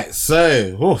 Alright,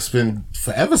 so, it's been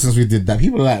forever since we did that.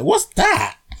 People are like, what's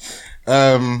that?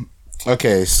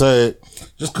 Okay, so,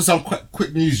 just because some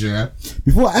quick news, yeah?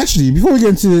 Before we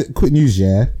get into quick news,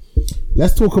 yeah?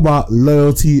 Let's talk about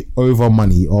loyalty over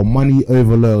money, or money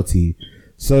over loyalty.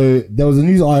 So, there was a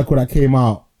news article that came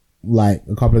out, like,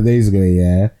 a couple of days ago,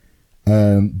 yeah?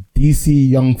 DC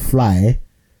Young Fly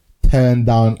turned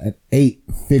down an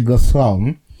 8-figure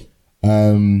sum,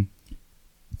 to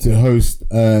host,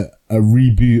 a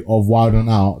reboot of Wild 'N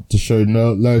Out to show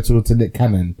loyalty to Nick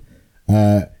Cannon.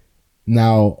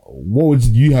 Now, what would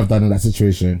you have done in that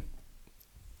situation?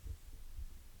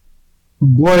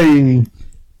 Boy,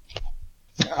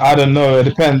 I don't know. It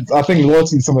depends. I think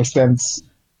loyalty to some extent.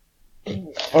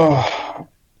 Oh,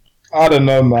 I don't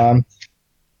know, man.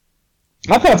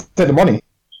 I think I'd take the money.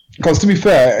 Because to be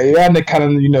fair, yeah, Nick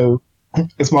Cannon, you know,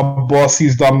 it's my boss.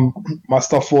 He's done my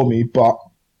stuff for me, but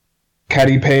can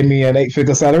he pay me an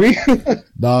 8-figure salary?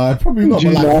 Nah, probably not.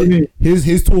 But like,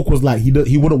 his talk was like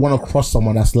he wouldn't want to cross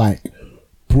someone that's like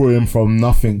brought him from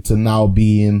nothing to now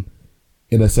being,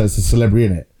 in a sense, a celebrity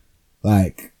in it.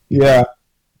 Like, yeah,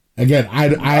 again,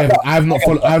 I've not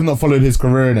followed his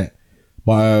career in it,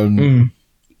 but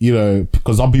you know,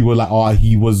 because some people are like, oh,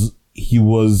 he was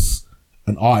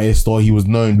an artist or he was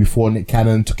known before Nick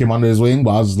Cannon took him under his wing.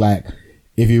 But I was like,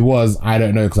 if he was, I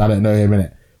don't know because I don't know him in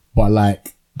it. But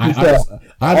like, I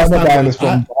understand.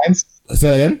 From Vines. Say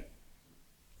that again.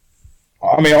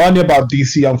 I mean, I knew about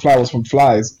DC Young Fly was from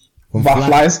Flies.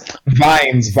 Flies?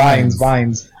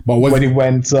 Vines. But when he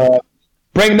went,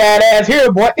 bring that ass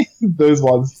here, boy. Those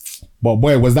ones. But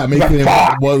boy, was that making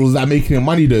him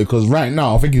money though? Because right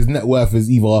now, I think his net worth is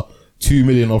either $2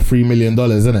 million or $3 million,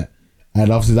 isn't it? And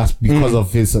obviously that's because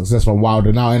of his success from Wild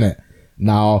 'N Out, innit?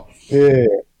 Now,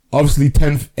 obviously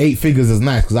 8 figures is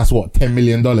nice because that's what $10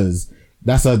 million.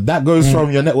 That goes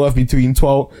from your net worth being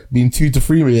 2 to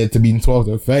 3 million to being 12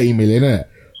 to 30 million, innit?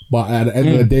 But at the end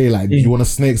of the day, like, you want to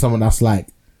snake someone that's like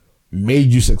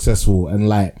made you successful, and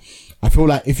like, I feel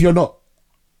like if you're not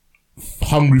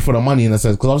hungry for the money in a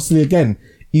sense, because obviously again,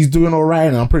 he's doing all right,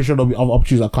 and I'm pretty sure there'll be other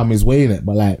opportunities that come his way in it.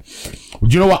 But like, do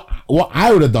you know what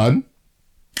I would have done?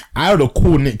 I would have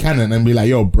called Nick Cannon and be like,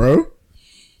 yo, bro,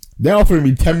 they're offering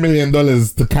me $10 million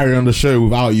to carry on the show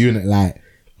without you in it. Like,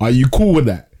 are you cool with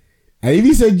that? And if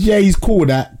he said, yeah, he's cool with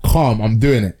that, calm, I'm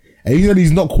doing it. And if he said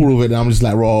he's not cool with it, then I'm just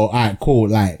like, bro, alright, cool.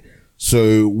 Like,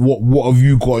 so what have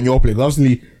you got on your plate? Because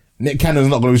obviously, Nick Cannon's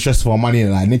not going to be stressed for money in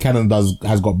it. Like, Nick Cannon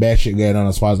has got bare shit going on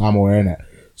as far as I'm aware in it.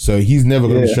 So he's never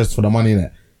going to be stressed for the money in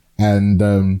it. And,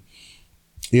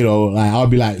 you know, like, I'll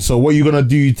be like, so what are you going to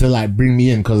do to like bring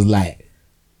me in? Cause like,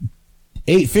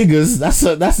 8 figures, that's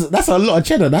a lot of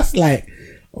cheddar. That's like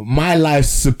my life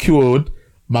secured,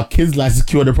 my kids' life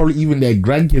secured, and probably even their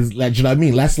grandkids. Like, do you know what I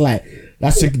mean? That's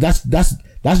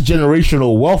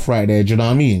generational wealth right there. Do you know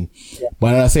what I mean? Yeah.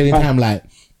 But at the same time, like,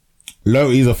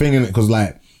 loyalty is a thing in it, because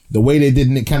like the way they did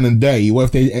Nick Cannon dirty, what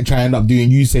if they try and end up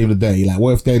doing you save the dirty? Like,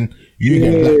 what if then you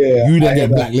get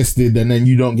blacklisted and then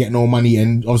you don't get no money,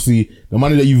 and obviously the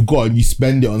money that you've got and you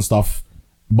spend it on stuff,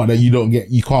 but then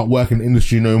you can't work in the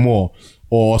industry no more,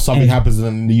 or something happens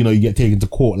and then, you know, you get taken to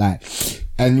court. Like,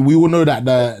 and we all know that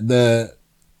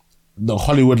the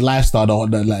Hollywood lifestyle,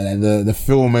 the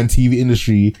film and TV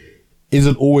industry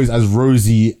isn't always as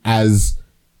rosy as,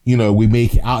 you know, we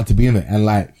make it out to be in it. And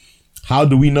like, how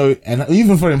do we know? And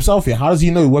even for himself here, how does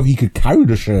he know whether he could carry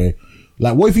the show?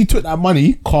 Like, what if he took that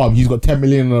money, calm, he's got 10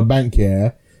 million in the bank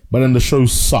here, but then the show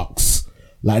sucks?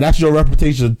 Like, that's your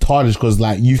reputation tarnished, because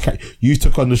like you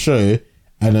took on the show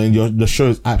and then the show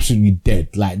is absolutely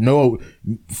dead. Like, no,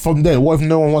 from there, what if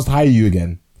no one wants to hire you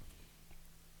again?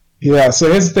 Yeah,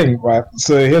 so here's the thing, right?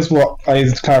 So here's what I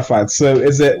need to clarify. So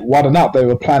is it Wild 'N Out they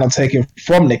were planning on taking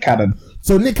from Nick Cannon?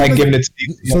 So Nick Cannon, giving it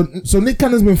to so Nick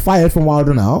Cannon's been fired from Wild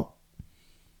 'N Out.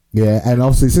 Yeah, and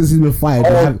obviously since he's been fired,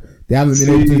 they haven't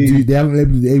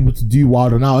been able to do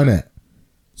Wild 'N Out, innit?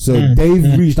 So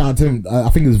they've reached out to him. I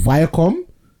think it's Viacom.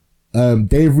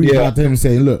 They've reached out to him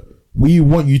saying, look, we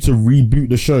want you to reboot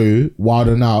the show Wild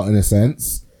 'N Out in a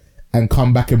sense and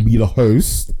come back and be the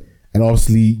host, and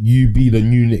obviously you be the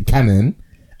new Nick Cannon,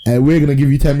 and we're gonna give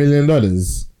you $10 million.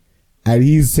 And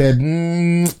he said,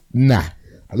 nah.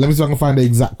 Let me see if I can find the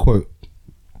exact quote.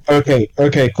 Okay,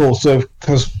 cool. So,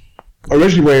 because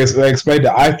originally when they explained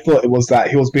it, I thought it was that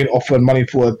he was being offered money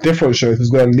for a different show. He was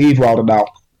going to leave Wild 'N Out.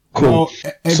 Cool.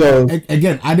 Well,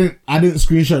 again, I didn't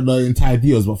screenshot the entire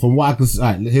deals, but from what I can see,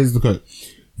 right, here's the quote.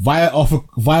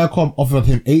 Viacom offered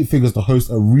him 8 figures to host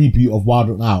a reboot of Wild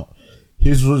 'N Out.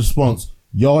 His response: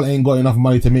 y'all ain't got enough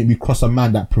money to make me cross a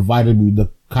man that provided me the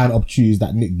kind of opportunities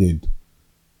that Nick did.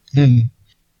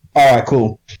 Alright,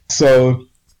 cool. So,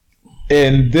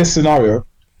 in this scenario,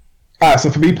 so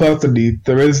for me personally,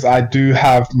 I do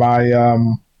have my,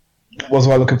 what was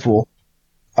I looking for?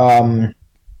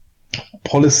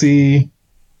 Policy,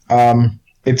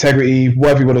 integrity,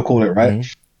 whatever you want to call it, right?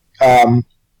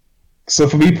 So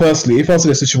for me personally, if I was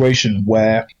in a situation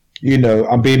where, you know,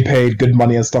 I'm being paid good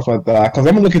money and stuff like that, because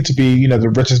I'm not looking to be, you know, the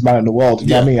richest man in the world, you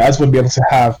know what I mean? I just want to be able to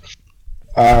have,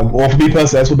 or for me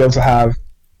personally, I just want to be able to have,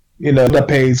 you know, that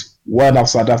pays well enough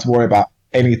so I don't have to worry about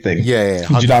anything. Yeah.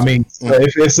 Do you know what I mean?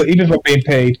 So even if I'm being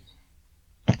paid,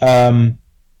 I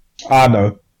don't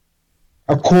know,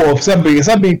 a quarter of something, if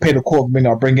I'm being paid $250,000,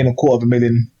 I'll bring in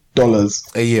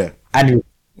 $250,000 a year annually.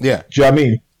 Yeah. Do you know what I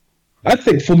mean? I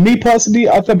think for me personally,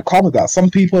 I think I'm calm with that.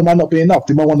 Some people, it might not be enough.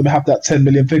 They might want to have that 10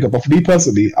 million figure. But for me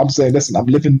personally, I'm saying, listen, I'm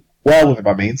living well within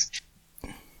my means.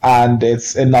 And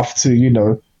it's enough to, you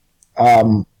know,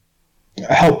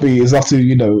 help me. It's enough to,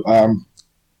 you know,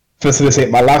 facilitate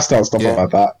my lifestyle, stuff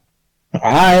like that.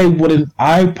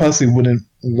 I personally wouldn't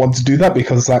want to do that,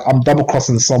 because it's like I'm double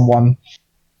crossing someone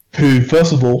who,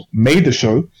 first of all, made the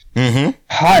show,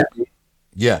 hired me,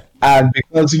 Yeah. And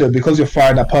because you're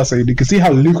firing that person, you can see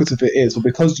how lucrative it is. But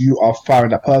because you are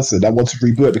firing that person, that wants to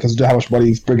reboot it because you know how much money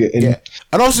he's bringing in. Yeah.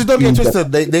 And also, don't get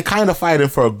twisted. They kind of fired him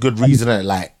for a good reason. Innit?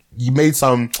 Like, you made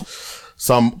some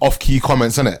off-key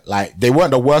comments in it. Like, they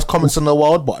weren't the worst comments in the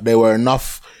world, but they were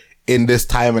enough in this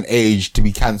time and age to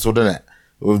be cancelled, innit?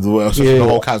 With the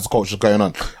whole cancel culture going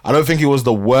on. I don't think it was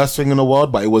the worst thing in the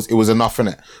world, but it was enough in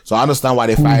it. So I understand why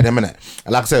they fired him in it.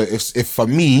 And like I said, if for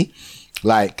me,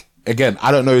 like, again,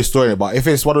 I don't know his story, but if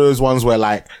it's one of those ones where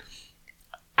like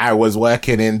I was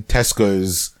working in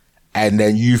Tesco's and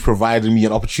then you've provided me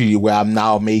an opportunity where I'm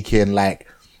now making like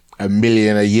 $1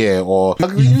 million a year, or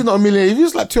like, even not $1 million, if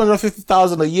it's like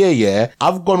 250,000 a year, yeah,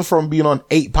 I've gone from being on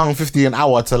 £8.50 an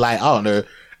hour to like, I don't know,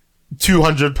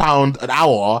 £200 an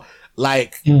hour.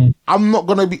 Like, I'm not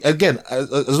gonna be, again,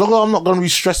 as long as I'm not gonna be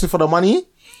stressing for the money,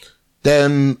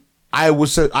 then I would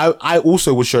say, I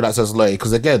also would show that sense of loyalty,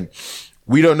 because again,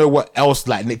 we don't know what else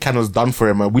like Nick Cannon's done for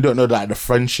him, and we don't know like the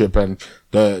friendship and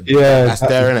that's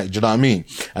there in it. Do you know what I mean?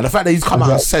 And the fact that he's come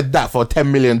out and said that for $10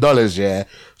 million, yeah,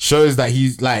 shows that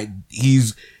he's do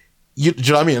you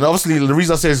know what I mean? And obviously the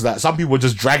reason I say is that some people are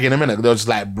just dragging him in it. They're just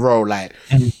like, bro, like,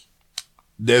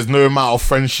 there's no amount of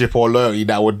friendship or loyalty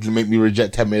that would make me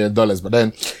reject $10 million. But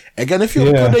then again, if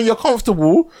you're good and you're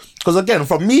comfortable, because again,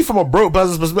 from a broke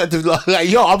person's perspective, like,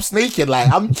 yo, I'm snaking,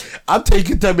 like, I'm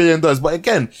taking $10 million. But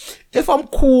again, if I'm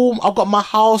cool, I've got my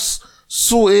house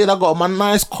sorted, I got my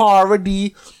nice car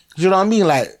already, do you know what I mean?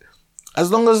 Like,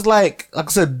 as long as like I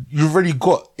said, you've already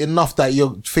got enough that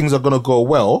your things are gonna go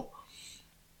well,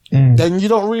 then you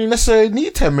don't really necessarily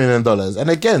need $10 million. And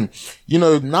again, you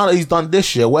know, now that he's done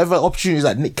this year, whatever opportunities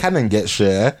that Nick Cannon gets,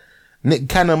 yeah, Nick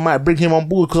Cannon might bring him on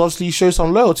board because obviously he shows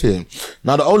some loyalty to him.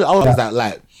 Now, the only other is that,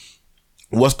 like,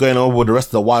 what's going on with the rest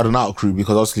of the Wild 'N Out crew,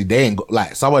 because obviously they ain't got,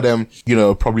 like, some of them, you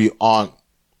know, probably aren't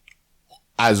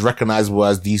as recognizable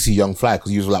as DC Young Fly,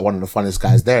 because he was like one of the funniest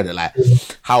guys there. They're like,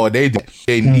 how are they doing?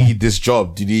 They need this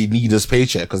job. Do they need this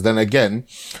paycheck? Because then again,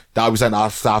 that would be something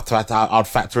I'd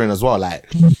factor in as well. Like,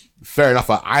 fair enough,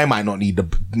 I might not need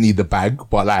the bag,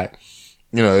 but like,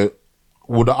 you know,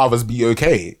 would the others be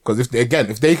okay? Because if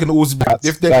they can also,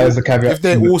 if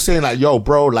they're all saying like, yo,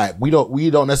 bro, like, we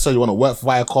don't necessarily want to work for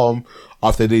Viacom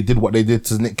after they did what they did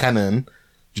to Nick Cannon.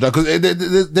 Do you know?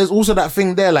 Because there's also that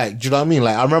thing there, like, do you know what I mean?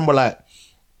 Like, I remember, like,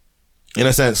 in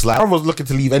a sense, like, I was looking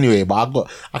to leave anyway, but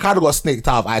I kind of got snaked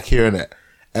out of Ike hearing it.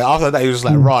 And after that, he was just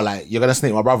like, raw, like, you're gonna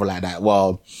snake my brother like that.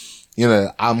 Well, you know,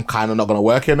 I'm kind of not gonna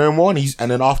work here no more.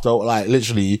 And then after, like,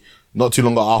 literally not too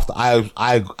long after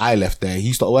I left there,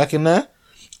 he started working there.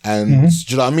 And do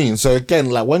you know what I mean? So again,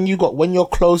 like, when you're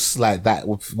close like that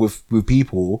with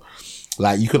people,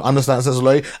 like, you can understand the sense of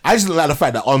loyalty. I just like the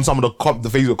fact that on some of the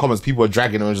Facebook comments, people are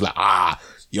dragging him and just like,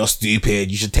 you're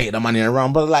stupid, you should take the money and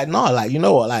run. But like, no, like, you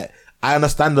know what, like, I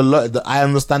understand the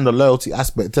loyalty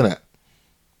aspect in it.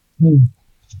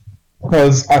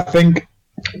 Because I think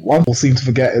one people seem to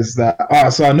forget is that,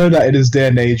 so I know that in this day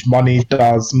and age, money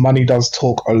does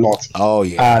talk a lot. Oh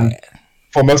yeah. And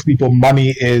for most people,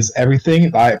 money is everything.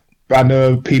 Like, I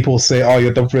know people say, oh,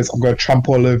 you're dumb for this, I'm going to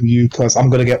trample all over you because I'm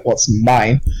going to get what's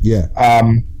mine. Yeah.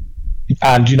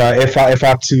 And, you know, if I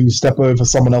have to step over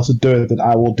someone else to do it, then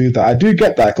I will do that. I do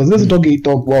get that, because there's a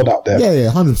dog-eat-dog world out there.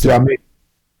 Yeah, 100%. Do you know what I mean?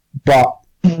 But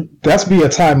there has to be a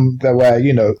time where,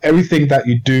 you know, everything that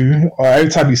you do, or every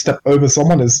time you step over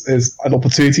someone is an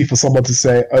opportunity for someone to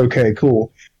say, okay,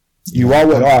 cool. You are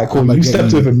what, all right, cool. You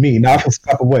stepped over me, now I can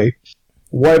step away.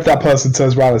 What if that person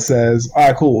turns around and says, all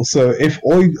right, cool. So if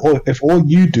all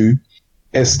you do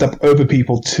is step over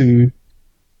people to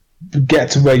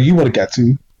get to where you want to get to, do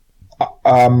you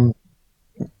know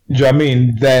what I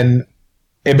mean? Then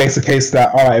it makes the case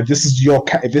that, all right, if this is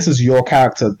your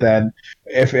character, then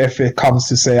if it comes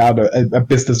to, say, I don't know, a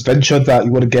business venture that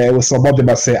you want to get with someone, they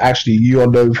might say, actually, you are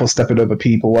known for stepping over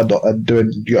people and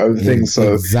doing your own thing,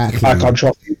 so exactly. I can't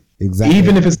trust you. Exactly.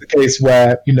 Even if it's the case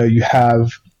where, you know, you have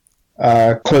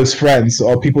close friends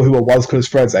or people who were once close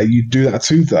friends and you do that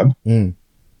to them.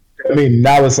 I mean,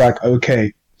 now it's like,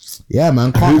 okay, yeah,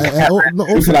 man. Who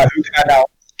can I now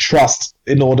trust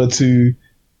in order to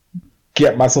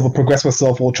get myself or progress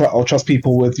myself or trust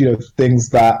people with, you know, things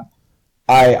that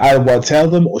I won't tell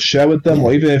them or share with them,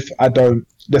 or even if I don't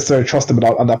necessarily trust them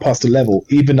on that personal level,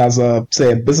 even as a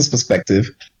business perspective.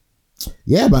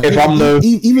 Yeah, but if I'm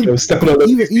even stepping over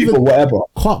people, whatever.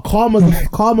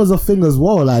 Karma's a thing as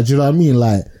well. Like, do you know what I mean?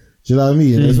 Like, do you know what I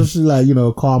mean? Especially like, you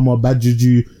know, karma, bad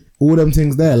juju, all them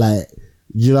things there. Like,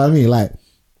 do you know what I mean? Like,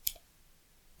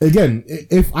 again,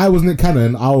 if I was Nick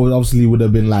Cannon, I would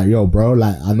have been like, yo, bro,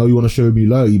 like, I know you want to show me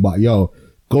loyalty, but yo,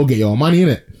 go get your money,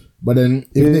 innit? But then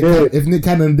if Nick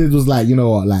Cannon was like, you know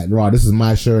what, like, right, this is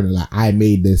my show and like I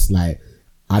made this, like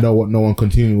I don't want no one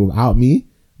continuing without me,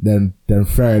 then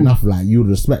fair enough, like you would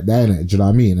respect that, innit? Do you know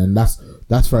what I mean? And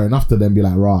that's fair enough to then be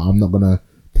like, right, I'm not gonna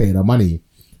take the money.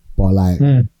 But like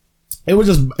it was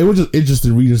just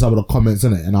interesting reading some of the comments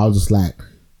in it, and I was just like,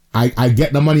 I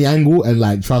get the money angle, and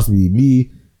like trust me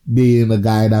being a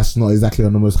guy that's not exactly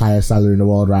on the most highest salary in the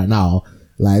world right now,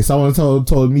 like someone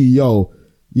told me, yo,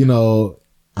 you know,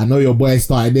 I know your boy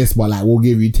started this, but like we'll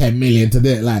give you 10 million to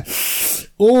this. Like,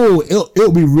 oh,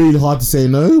 it'll be really hard to say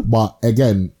no. But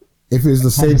again, if it's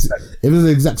the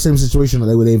exact same situation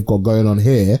that they've got going on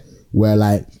here, where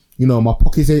like, you know, my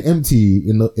pockets ain't empty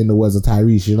in the words of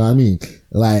Tyrese, you know what I mean?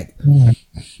 Like,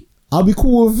 I'll be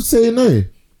cool with saying no.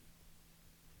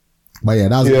 But yeah,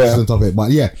 that was a question topic. But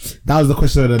yeah, that was the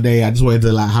question of the day. I just wanted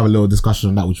to like have a little discussion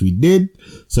on that, which we did.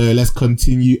 So let's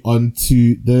continue on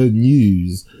to the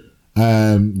news.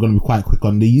 Gonna be quite quick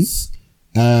on these.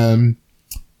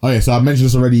 Okay, so I mentioned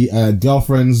this already.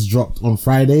 Girlfriends dropped on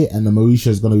Friday, and the Moesha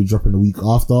is gonna be dropping the week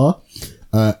after.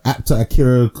 Actor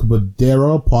Akira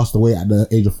Kubadera passed away at the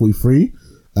age of 43.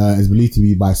 Is believed to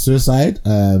be by suicide.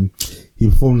 He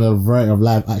performed in a variety of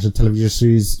live action television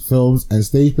series, films, and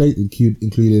stage plays,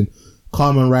 including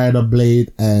Kamen Rider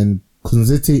Blade and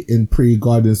Kunziti in Pretty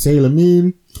Garden Sailor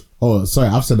Moon. Oh, sorry,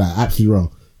 I've said that absolutely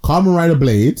wrong. Kamen Rider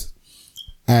Blade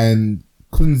and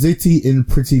Kunziti in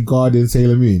Pretty Garden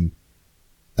Sailor Moon.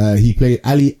 He played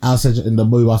Ali Alsager in the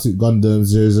Mobile Suit Gundam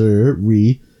 00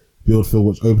 rebuild film,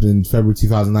 which opened in February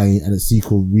 2009, and its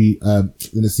sequel in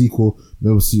the sequel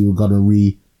Mobile Suit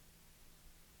Gundam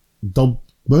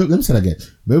let me say that again.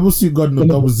 Mobile Suit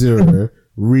Gundam 00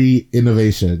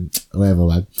 re-innovation, whatever,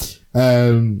 man.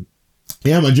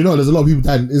 Yeah, man. Do you know there's a lot of people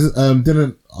died? Is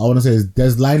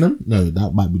Des Lynam? No,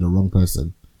 that might be the wrong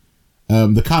person.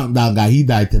 The countdown guy, he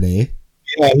died today.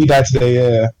 Yeah, he died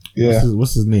today. Yeah.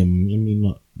 What's his name? Let me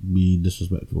not be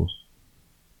disrespectful.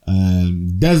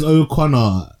 Des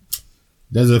O'Connor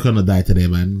died today,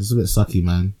 man. It's a bit sucky,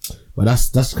 man. But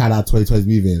that's kind of how 2020 is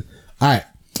moving. All right,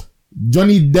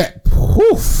 Johnny Depp.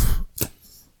 Oof.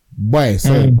 Boy,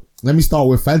 so let me start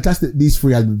with Fantastic Beasts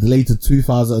 3 had delayed to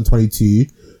 2022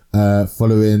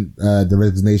 following the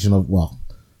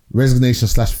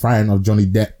resignation/firing of Johnny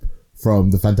Depp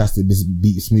from the Fantastic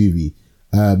Beasts movie.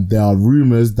 There are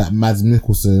rumors that Mads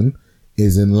Mikkelsen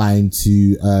is in line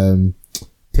to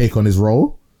take on his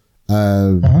role.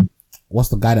 What's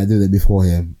the guy that did it before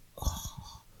him?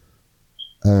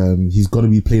 He's gonna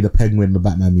be playing the Penguin in the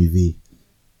Batman movie.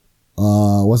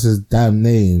 What's his damn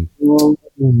name?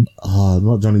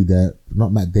 Not Johnny Depp,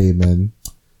 not Matt Damon.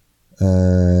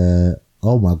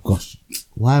 Oh my gosh,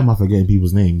 why am I forgetting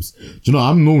people's names? Do you know,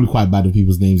 I'm normally quite bad with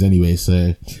people's names anyway,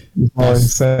 so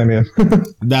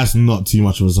that's not too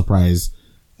much of a surprise.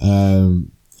 Let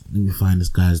me find this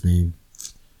guy's name.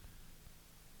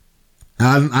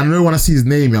 I know when I see his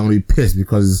name, I'm gonna be pissed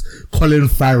because Colin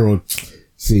Farrell.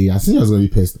 See, I think I was gonna be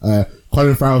pissed.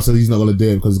 Colin Farrell said he's not gonna do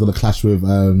it because it's gonna clash with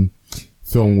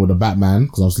film with the Batman,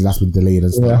 because obviously that's been delayed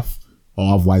and stuff,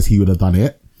 or otherwise he would have done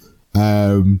it.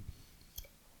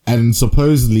 And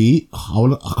supposedly,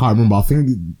 I can't remember, I think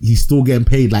he's still getting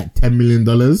paid like $10 million.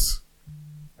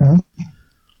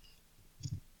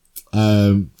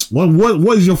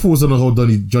 What is your thoughts on the whole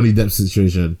Johnny Depp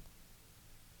situation?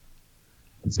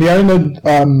 See, I know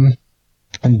Johnny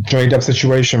Depp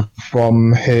situation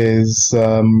from his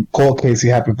court case he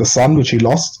had with The Sun, which he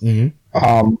lost. And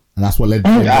that's what led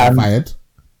to him getting fired.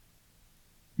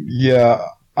 Yeah.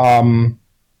 And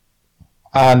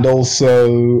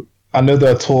also, I know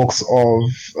there are talks of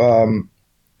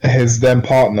his then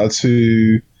partner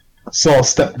to sort of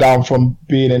step down from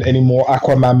being in any more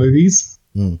Aquaman movies.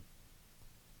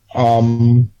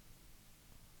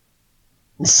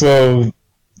 So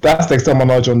that's the extent of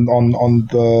my knowledge on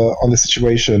the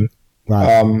situation.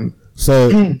 Right. So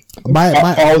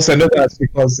I also know that it's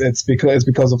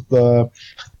because of the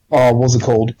what's it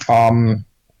called?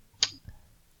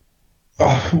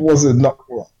 Was it not?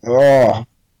 No,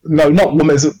 not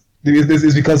woman.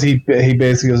 It's because he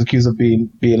basically was accused of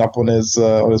being up on his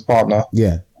partner.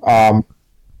 Yeah.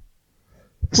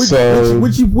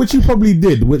 Which you probably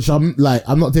did. Which I'm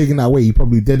not taking that away. You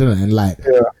probably didn't, and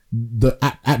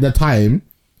at the time,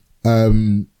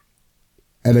 and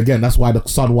again that's why the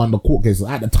Sun won the court case.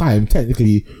 At the time,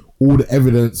 technically, all the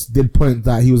evidence did point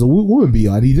that he was a woman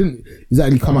beater, and he didn't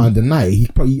exactly come out and deny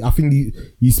it. I think he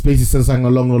basically said something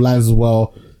along the lines as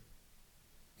well,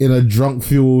 in a drunk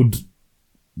fueled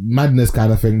madness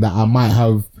kind of thing, that I might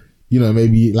have,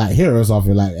 maybe like hit or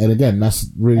something like. And again, that's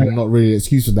really not really an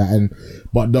excuse for that.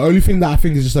 But the only thing that I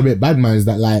think is just a bit bad, man, is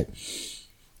that like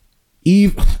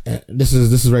even this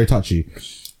is very touchy.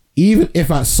 Even if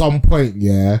at some point,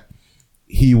 yeah,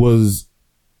 he was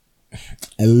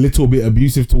a little bit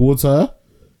abusive towards her,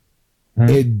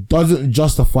 it doesn't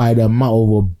justify the amount of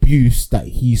abuse that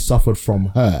he suffered from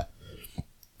her.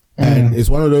 And it's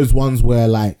one of those ones where,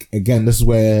 like, again, this is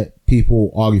where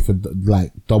people argue for,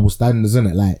 like, double standards, isn't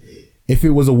it? Like, if it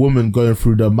was a woman going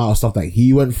through the amount of stuff that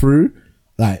he went through,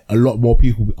 like, a lot more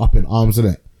people would be up in arms,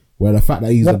 isn't it? Where the fact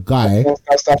that he's a guy...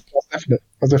 That's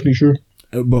definitely true.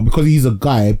 But because he's a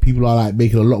guy, people are, like,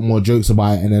 making a lot more jokes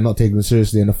about it and they're not taking it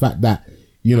seriously. And the fact that,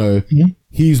 you know,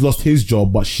 he's lost his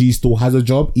job, but she still has a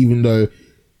job, even though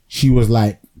she was,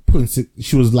 like,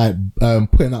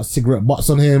 putting out cigarette butts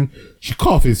on him. She cut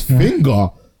off his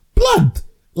finger. Blood.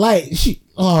 Like,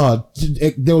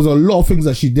 there was a lot of things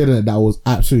that she did in it that was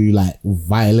absolutely, like,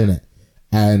 vile in it.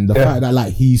 And the fact that,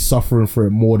 like, he's suffering for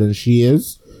it more than she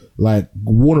is, like,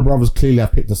 Warner Brothers clearly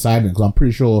have picked a side, because I'm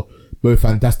pretty sure both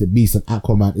Fantastic Beasts and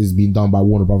Aquaman is being done by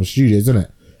Warner Brothers Studios, isn't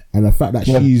it? And the fact that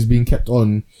she's been kept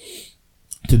on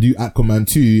to do Aquaman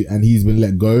 2 and he's been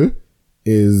let go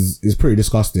is pretty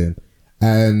disgusting.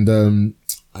 And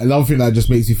another thing that just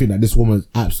makes you think that this woman is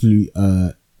absolute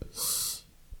I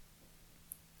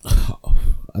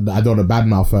don't want to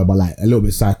badmouth her, but like a little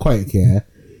bit psychotic here,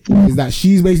 is that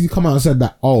she's basically come out and said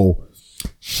that,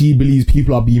 she believes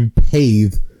people are being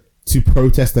paid to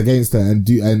protest against her and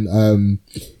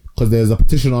because there's a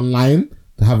petition online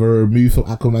to have her removed from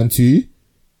Aquaman 2.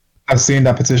 I've seen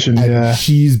that petition, and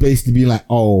she's basically been like,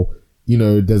 you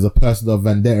know, there's a personal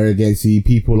vendetta against you.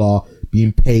 People are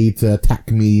being paid to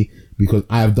attack me because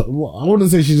I've done... I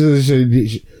wouldn't say she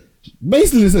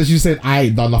basically said, she said I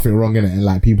ain't done nothing wrong in it and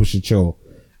like people should chill.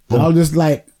 And I was just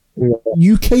like,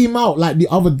 you came out like the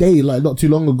other day, like not too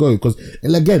long ago, because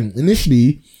again,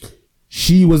 initially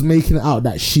she was making it out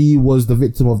that she was the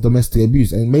victim of domestic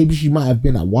abuse, and maybe she might have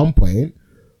been at one point,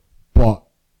 but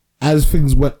as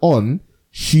things went on,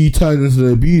 she turned into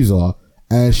the abuser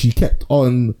and she kept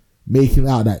on making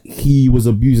out that he was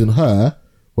abusing her,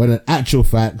 when in actual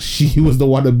fact she was the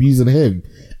one abusing him.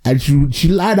 And she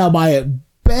lied about it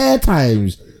bare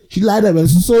times. She lied about it on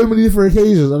so many different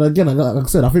occasions. And again, like I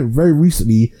said, I think very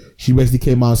recently she basically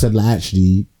came out and said, like,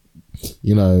 actually,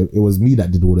 you know, it was me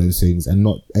that did all those things and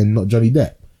not Johnny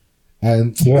Depp.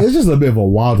 And it's just a bit of a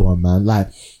wild one, man.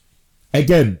 Like,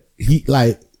 again, he,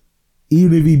 like,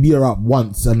 even if he beat her up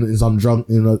once and in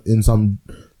some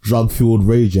drug fueled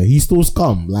rage, he's still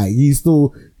scum. Like, he's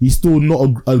still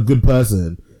not a good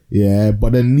person. Yeah,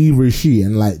 but then neither is she,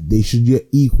 and like they should get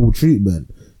equal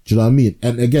treatment. Do you know what I mean?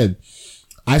 And again,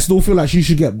 I still feel like she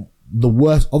should get the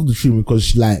worst of the treatment,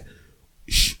 because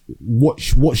what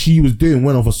she was doing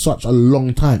went on for such a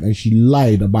long time, and she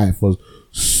lied about it for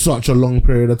such a long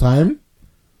period of time.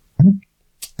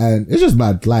 And it's just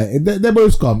mad. Like, they're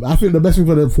both scum. I think the best thing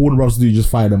for Warner Bros. To do is just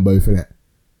fire them both, innit?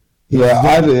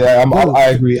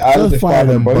 I agree. Either they fire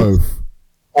them both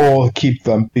or keep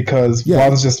them, because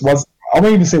one's I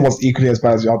won't even say one's equally as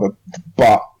bad as the other,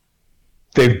 but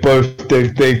they've both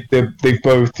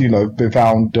you know been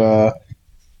found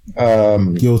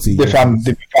guilty. They've been found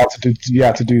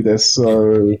to do this.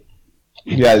 So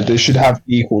yeah, they should have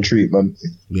equal treatment.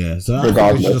 Yeah, so regardless. I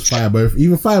think we should just fire both.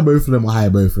 Either fire both of them or hire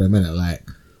both of them, innit? Like,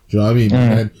 do you know what I mean?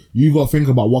 And you got to think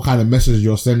about what kind of message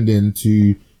you're sending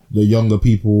to the younger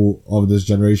people of this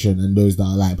generation and those that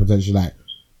are like potentially like,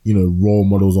 you know, role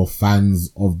models or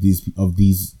fans of these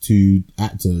two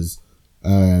actors. Do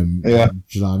you know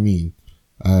what I mean?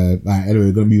 Anyway,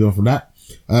 we're gonna move on from that.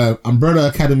 Umbrella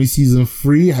Academy season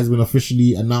 3 has been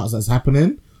officially announced that's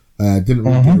happening. Didn't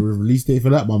really get a release date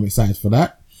for that, but I'm excited for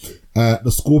that.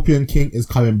 The Scorpion King is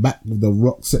coming back with The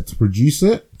Rock set to produce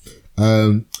it.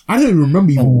 I don't even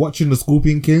remember even watching The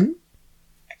Scorpion King.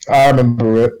 I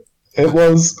remember it. It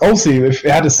was obviously it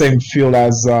had the same feel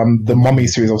as the Mummy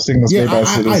series. I was thinking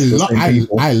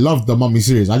I love the Mummy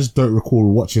series. I just don't recall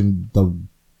watching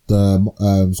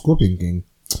the Scorpion King.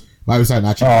 But I was saying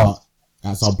actually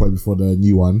at some point before the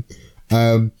new one.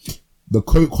 The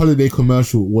Coke holiday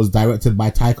commercial was directed by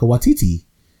Taika Waititi,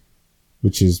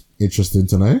 which is interesting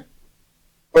to know.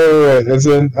 Oh, as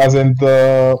in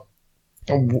the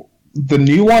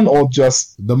new one, or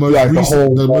just the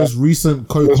most recent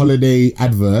Coke holiday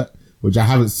advert, which I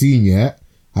haven't seen yet,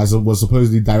 was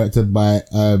supposedly directed by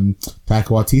Taika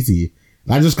Waititi.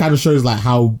 That just kind of shows like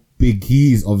how big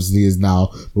he obviously is now,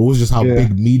 but also just how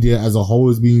big media as a whole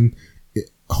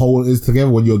is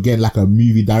together when you're getting like a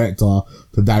movie director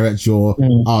to direct your I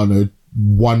don't know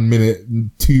 1 minute,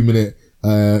 2 minute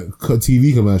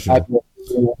TV commercial.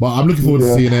 But I'm looking forward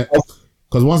to seeing it.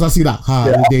 Because once I see that,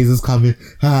 the days is coming,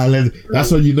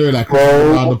 that's when you know, like,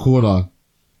 around the corner.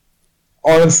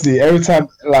 honestly, every time,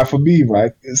 like for me,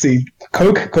 right? See,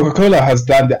 Coca-Cola has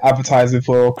done the advertising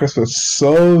for Christmas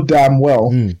so damn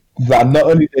well that not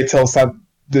only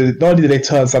not only do they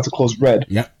turn Santa Claus red,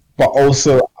 but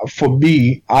also for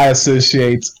me, I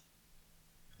associate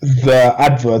the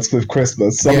adverts with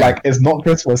Christmas. So like, it's not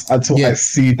Christmas until I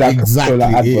see that Coca-Cola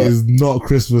advert. It is not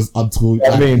Christmas until.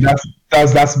 I mean,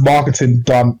 that's marketing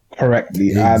done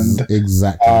correctly, and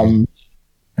exactly.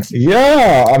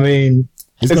 Yeah, I mean,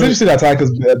 it's interesting that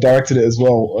Tyga's directed it as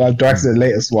well. Directed the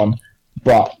latest one,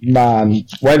 but man,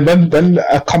 when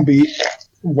a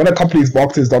company's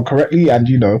marketing is done correctly, and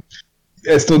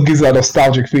it still gives that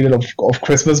nostalgic feeling of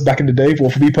Christmas back in the day.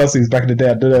 Well, for me personally, back in the day,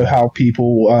 I don't know how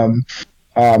people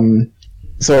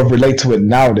sort of relate to it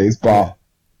nowadays, but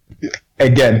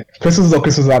again, Christmas is not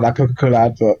Christmas without that Coca-Cola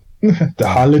advert. The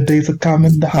holidays are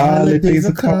coming. The holidays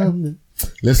are coming.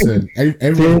 Listen,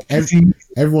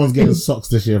 everyone's getting socks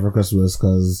this year for Christmas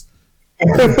because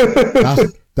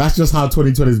that's just how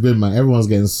 2020 has been, man. Everyone's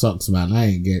getting socks, man. I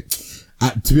ain't get.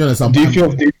 To be honest, I'm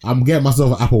getting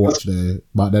myself an Apple Watch there,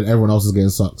 but then everyone else is getting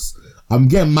socks. I'm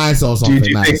getting myself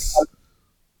something nice.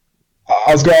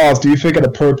 I was going to ask, do you think an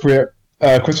appropriate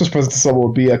Christmas present to someone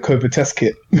would be a COVID test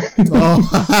kit?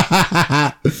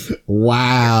 Oh.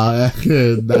 Wow,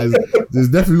 that's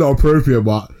definitely not appropriate,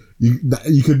 but you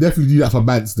could definitely do that for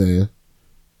bands there.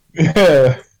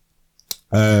 Yeah.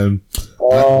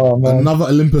 Another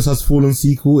Olympus Has Fallen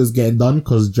sequel is getting done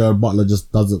because Jared Butler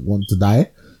just doesn't want to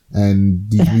die, and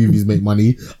these movies make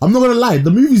money. I'm not gonna lie,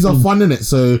 the movies are fun, innit?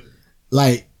 So,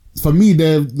 like, for me,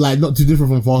 they're like not too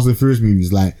different from Fast and Furious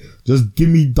movies. Like, just give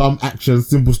me dumb action,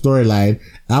 simple storyline,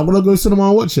 and I want to go cinema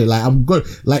and watch it. Like, I'm good.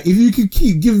 Like, if you can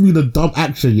keep giving me the dumb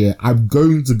action, I'm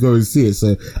going to go and see it.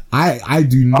 So, I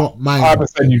do not mind.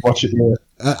 100% you watch it. Yeah.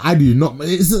 I do not.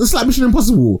 It's like Mission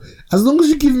Impossible. As long as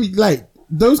you give me like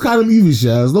those kind of movies,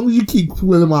 as long as you keep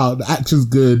pulling them out, the action's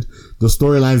good, the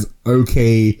storyline's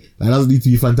okay. Like, it doesn't need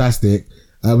to be fantastic.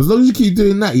 As long as you keep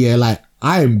doing that, like,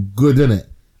 I am good in it.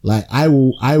 Like, I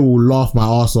will laugh my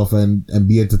ass off and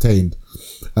be entertained.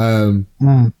 Lilo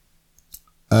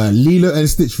and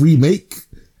Stitch remake,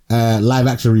 live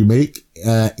action remake,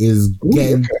 is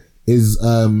getting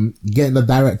the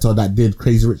director that did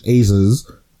Crazy Rich Asians,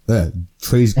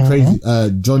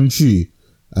 John Chu.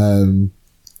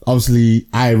 Obviously,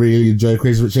 I really enjoyed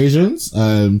Crazy Rich Asians.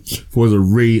 I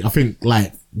think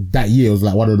like that year was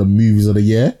like one of the movies of the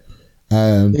year.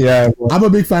 I'm a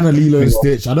big fan of Lilo and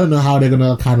Stitch. I don't know how they're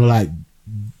gonna kind of like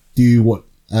do what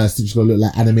Stitch is gonna look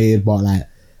like animated, but like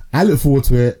I look forward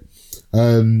to it.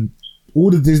 All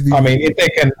the Disney. I mean, if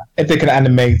they can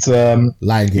animate, Lion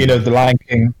King. the Lion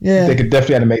King, they could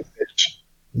definitely animate Stitch.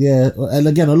 Yeah, and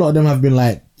again, a lot of them have been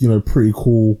like pretty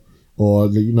cool, or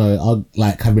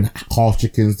like have been half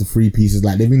chickens to 3 pieces.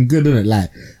 Like, they've been good in it. Like,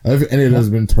 I don't think any of them has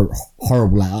been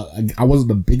horrible. Like, I wasn't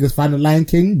the biggest fan of Lion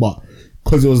King, but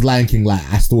because it was Lion King, like,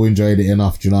 I still enjoyed it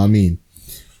enough. Do you know what I mean?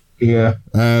 Yeah.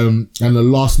 And the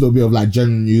last little bit of like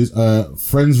general news,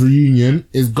 Friends reunion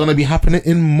is gonna be happening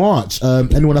in March.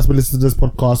 Anyone that's been listening to this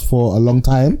podcast for a long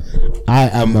time, I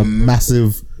am a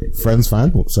massive Friends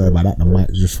fan. Oh, sorry about that. The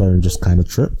microphone just kind of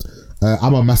tripped.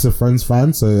 I'm a massive Friends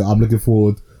fan, so I'm looking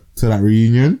forward to that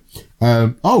reunion.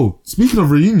 Speaking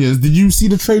of reunions, did you see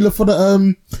the trailer for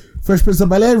the Fresh Prince of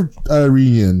Bel-Air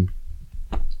reunion?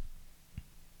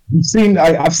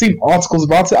 I've seen articles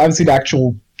about it. I haven't seen the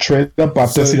actual trailer, but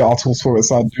I've just seen the articles for it.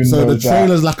 So the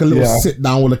trailer's like a little sit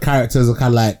down with the characters and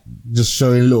kind of like just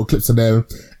showing little clips of them,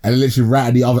 and literally right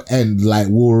at the other end, like,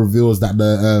 Will reveals that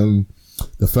the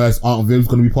first Aunt Viv's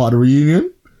going to be part of the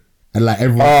reunion, and like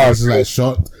everyone is like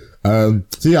shocked. So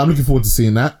yeah, I'm looking forward to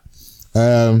seeing that.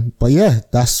 But yeah,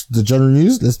 that's the general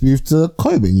news. Let's move to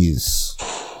Kobe news.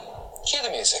 Cue the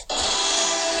music.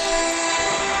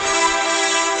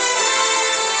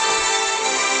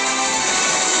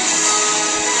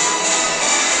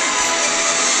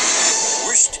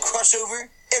 Crossover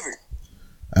ever.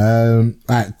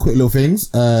 Alright, quick little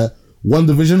things. One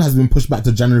Division has been pushed back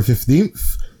to January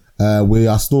 15th. We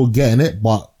are still getting it,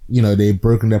 but they've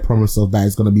broken their promise of that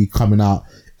it's going to be coming out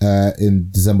in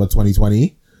December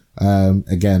 2020.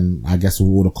 Again, I guess with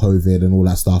all the COVID and all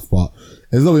that stuff, but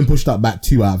it's not been pushed up back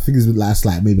 2 hours. I think it's been last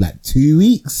maybe 2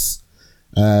 weeks.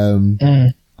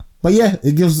 But yeah,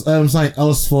 it gives something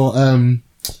else for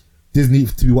Disney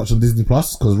to be watched on Disney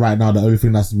Plus, because right now the only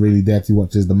thing that's really there to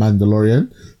watch is the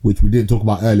Mandolorian, which we didn't talk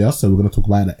about earlier, so we're going to talk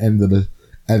about at the end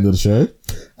of the show.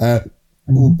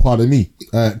 Pardon me.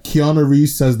 Keanu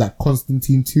Reeves says that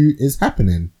Constantine 2 is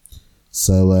happening.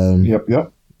 So yep.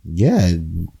 Yeah,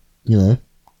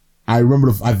 I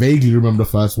vaguely remember the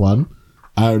first one.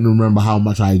 I don't remember how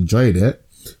much I enjoyed it.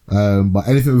 But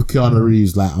anything with Keanu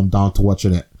Reeves, like, I'm down to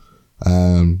watching it.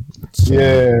 So,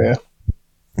 yeah.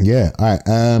 All right.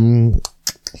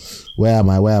 Where am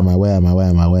I?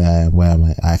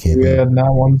 I can't. Yeah,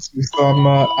 now on to some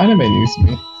anime news.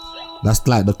 That's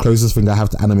like the closest thing I have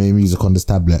to anime music on this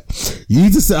tablet. You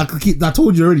need to send, I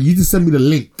told you already, you need to send me the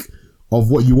link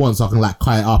of what you want so I can like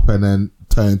cut it up and then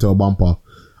turn it into a bumper.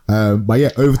 But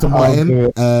yeah, over to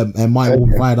Martin, and Martin will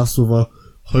provide us with a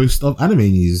host of anime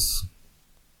news.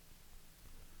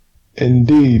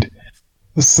 Indeed.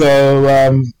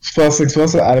 So, first things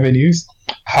first, anime news.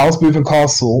 House Moving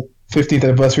Castle 15th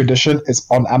Anniversary Edition is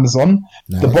on Amazon.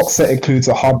 Nice. The box set includes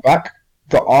a hardback,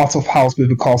 the Art of House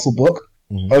Moving Castle book,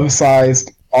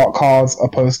 oversized art cards, a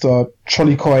poster,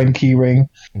 trolley coin keyring,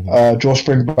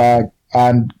 drawstring bag,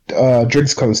 and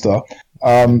drinks coaster.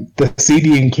 The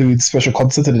CD includes special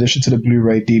content in addition to the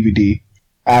Blu-ray DVD.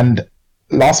 And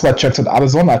last time I checked on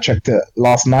Amazon, I checked it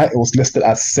last night, it was listed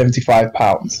at £75.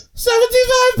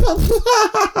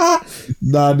 £75?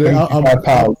 Nah, dude,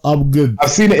 I'm good. I've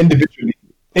seen it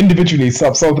individually.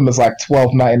 Some of them is like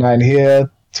 £12.99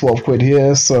 here, 12 quid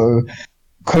here, so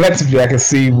collectively I can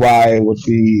see why it would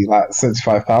be like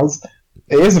 £75.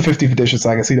 It is a 50th edition, so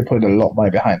I can see they're putting a lot of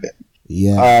money behind it.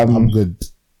 Yeah, I'm good.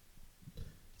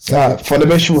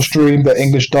 Funimation will stream the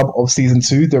English dub of season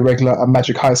 2, the regular and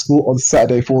Magic High School, on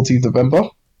Saturday, 14th November.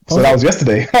 So that was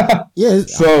yesterday. Yeah.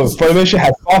 So Funimation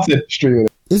has started streaming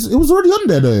it. It was already on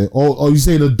there though, or you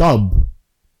say the dub?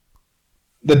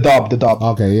 The dub.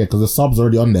 Okay, yeah, because the sub's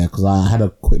already on there. Because I had a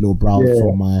quick little browse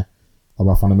on my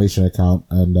Funimation account,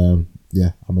 and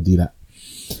yeah, I'm gonna do that.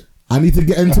 I need to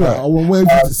get into it. I'm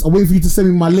waiting for you to send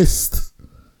me my list.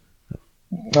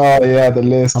 Oh yeah, the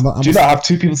list. Do you not have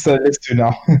two people to send a list to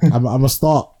now? I'm gonna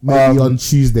start maybe on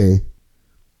Tuesday.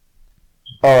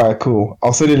 All right, cool.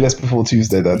 I'll send you a list before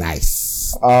Tuesday then.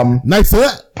 Nice. Nice.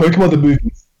 Pokemon the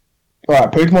movie. All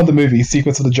right, Pokemon the movie,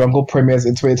 Secrets of the Jungle, premieres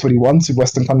in 2021 to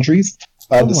Western countries.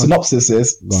 The synopsis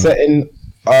is set in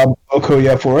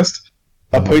Okoya Forest,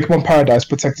 a Pokemon paradise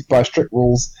protected by strict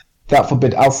rules that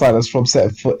forbid outsiders from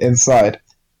setting foot inside.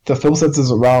 The film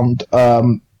centers around a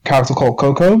character called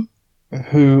Coco,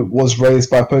 who was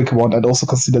raised by Pokemon and also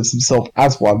considers himself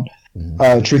as one.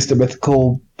 Treats the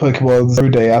mythical Pokemon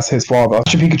Rude as his father.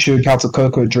 Ash and Pikachu encounter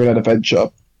Coco during an adventure.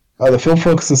 The film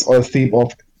focuses on the theme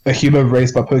of a human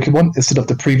raised by Pokemon instead of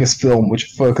the previous film,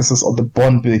 which focuses on the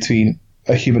bond between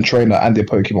a human trainer and their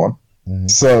Pokemon.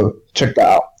 So check that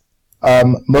out.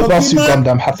 Mobile Suit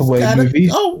Gundam Hathaway movie.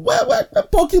 Oh, wait,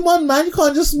 Pokemon, man, you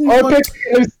can't just. Let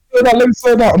me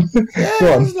slow down. Yeah,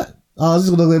 Go on. I was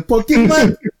just gonna say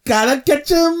Pokemon, gotta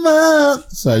catch 'em up.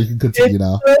 Sorry, you can continue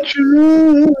now.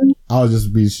 I was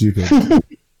just being stupid.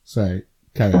 Sorry,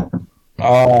 carry on.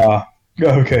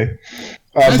 Okay.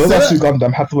 Mobile Suit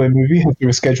Gundam Hathaway movie has been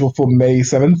rescheduled for May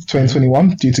 7th,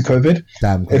 2021 due to COVID.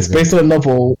 Damn, it's based on a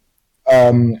novel,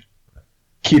 Kido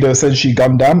Senshi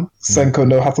Gundam, Senko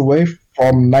no Hathaway,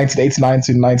 from 1989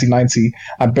 to 1990,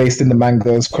 and based in the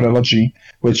manga's chronology,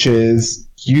 which is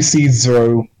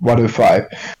UC0105.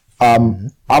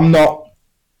 I'm not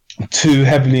too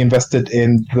heavily invested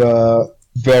in the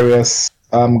various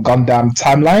Gundam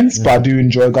timelines, but I do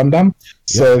enjoy Gundam.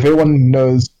 So if anyone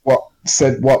knows what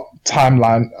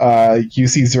timeline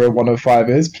UC0105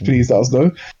 is, please let us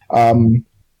know.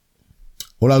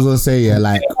 What I was gonna say,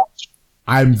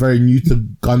 I'm very new to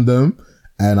Gundam,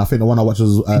 and I think the one I watched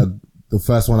was the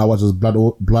first one I watched was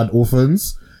Blood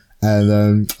Orphans,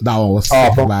 and that one was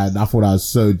sick, man. I thought that was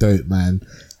so dope, man.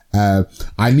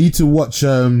 I need to watch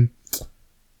not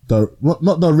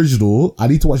the original. I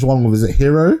need to watch the one with, is it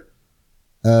Hero?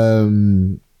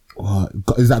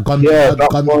 Is that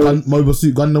Mobile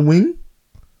Suit Gundam Wing?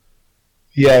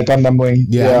 Yeah, Gundam Wing.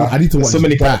 Yeah. I need to watch so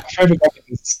many that.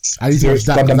 I need to watch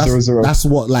that. Gundam that's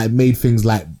what like made things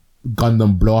like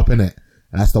Gundam blow up, innit?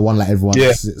 And that's the one like everyone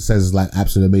says like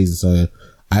absolutely amazing. So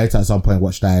I had to at some point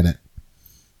watch that, innit?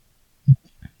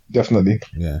 Definitely.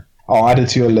 Yeah. I'll add it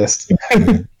to your list.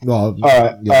 Well, all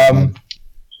right.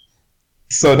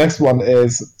 So next one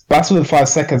is Battle in 5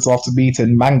 Seconds After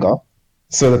Meeting manga.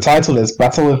 So the title is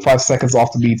Battle in 5 Seconds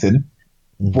After Meeting.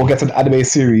 We'll get an anime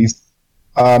series.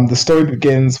 The story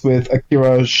begins with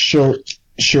Akira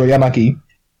Shirayanagi,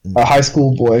 a high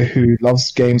school boy who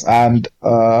loves games and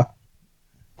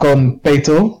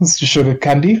Gonpeito, sugar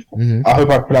candy. I hope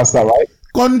I pronounced that right.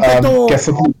 Gonpeito!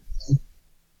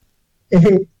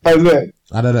 How is it?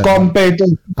 I don't know.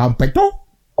 Gonpeito?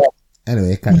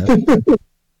 Anyway, kind of.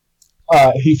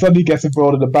 He suddenly gets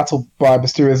embroiled in a battle by a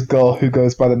mysterious girl who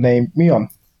goes by the name Mion.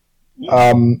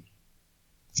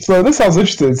 So this sounds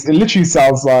interesting. It literally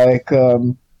sounds like I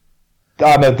don't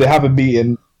know, they have a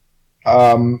meeting.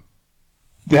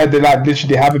 they like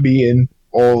literally have a meeting,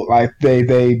 or like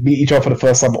they meet each other for the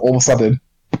first time. But all of a sudden,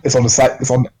 it's on the site.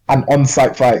 It's on an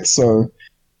on-site fight. So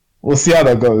we'll see how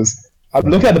that goes. I'm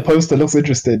looking at the poster; it looks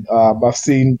interesting. I've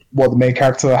seen what the main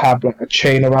character have like a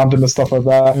chain around him and stuff like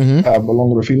that,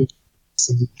 along with a few.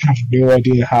 So I have no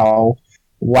idea how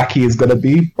wacky it's gonna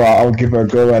be, but I'll give it a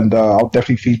go, and I'll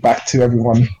definitely feed back to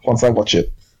everyone once I watch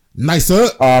it. Nice, sir.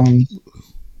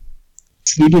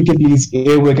 Studio Ghibli's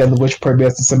Earwig and the Witch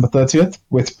premieres December 30th,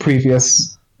 with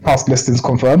previous past listings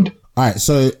confirmed. Alright,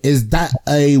 so is that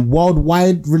a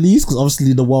worldwide release? Because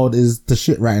obviously the world is the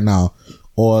shit right now.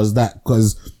 Or is that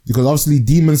because obviously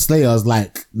Demon Slayer is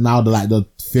like now the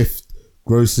fifth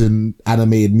grossing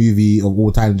animated movie of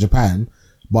all time in Japan,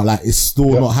 but like it's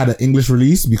still not had an English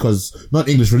release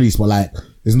but like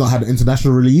it's not had an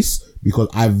international release because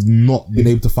I've not been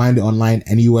able to find it online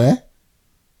anywhere.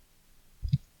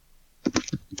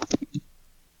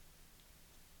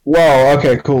 Well,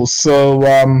 okay, cool. So,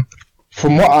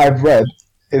 from what I've read,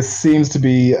 it seems to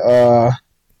be a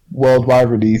worldwide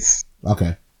release.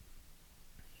 Okay.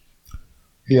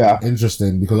 Yeah.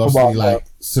 Interesting, because obviously,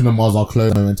 cinemas are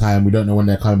closed in time. We don't know when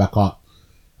they're coming back up.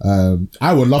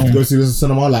 I would love to go see this in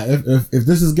cinema. Like, if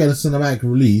this is getting a cinematic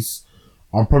release,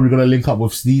 I'm probably gonna link up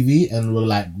with Stevie and we'll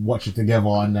like watch it together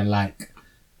and then like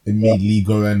immediately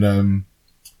go and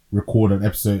record a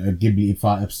Ghibli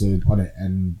File episode on it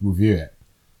and review it.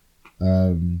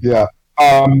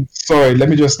 Sorry, let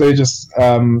me just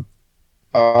rephrase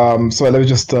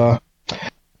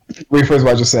what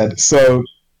I just said. So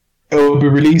it will be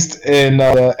released in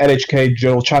the NHK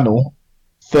Journal channel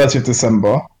 30th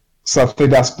December. So I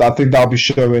think that'll be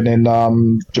showing in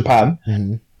Japan.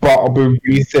 But it'll be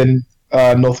released in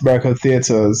North American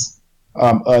theaters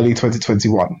early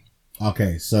 2021.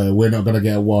 Okay, so we're not gonna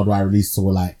get a worldwide release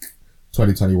till like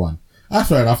 2021. That's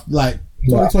fair enough. Like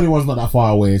 2021 is not that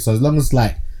far away, so as long as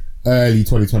like early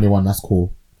 2021, that's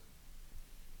cool.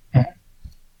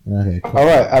 Okay, cool. All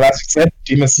right, and as you said,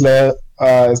 Demon Slayer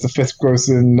is the fifth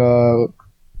grossing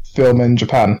film in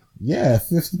Japan. Yeah,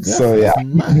 fifth. So yeah,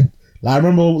 man. Like, I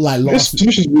remember like last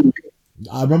week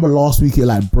it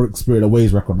like broke Spirit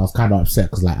Away's record, and I was kind of upset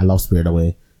because like I love Spirit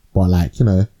Away, but like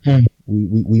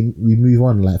we move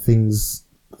on. Like things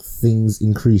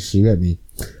increase. You get me?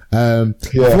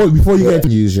 Before you get into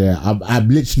news, I'm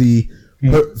literally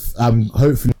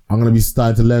hopefully I'm gonna be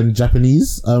starting to learn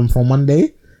Japanese from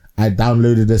Monday. I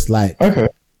downloaded this like I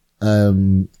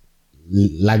don't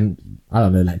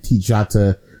know, like teach you how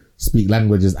to speak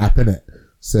languages app, in it.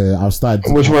 So I'll start.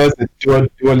 Which one is it?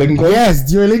 Duolingo?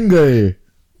 Yes, Duolingo.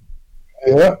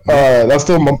 Yeah, that's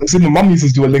still. See, my mum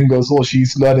uses Duolingo as well.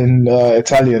 She's learning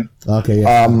Italian. Okay,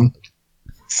 yeah.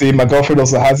 See, my girlfriend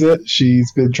also has it.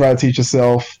 She's been trying to teach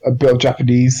herself a bit of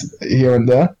Japanese here and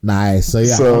there. Nice. So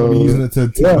yeah, I'm using it to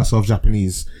teach myself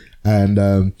Japanese, and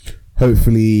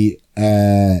hopefully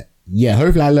I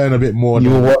learn a bit more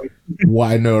than what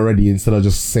I know already instead of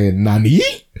just saying nani.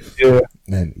 Yeah.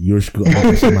 And yoroshiku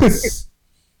onegaishimasu.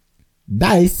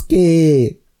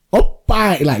 Daisuke.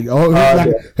 Oppai.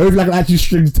 Hopefully I can actually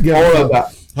string together. All of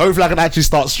that. Hopefully I can actually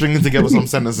start stringing together some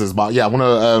sentences. But yeah, I want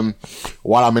to,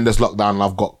 while I'm in this lockdown and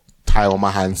I've got time on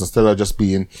my hands, instead of just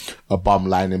being a bum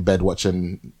lying in bed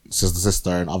watching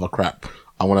Sister and other crap,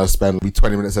 I want to spend maybe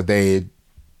 20 minutes a day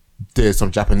doing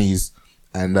some Japanese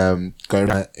and going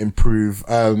to improve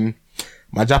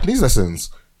my Japanese lessons.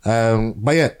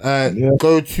 But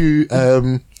go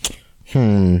to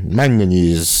manga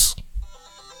news.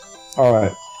 All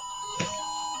right.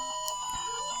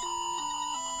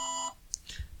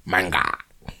 Manga.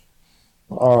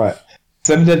 All right.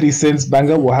 Seven Deadly Sins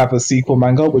manga will have a sequel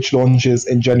manga which launches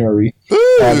in January.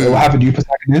 It will have a new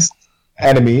protagonist,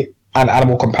 enemy, and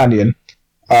animal companion.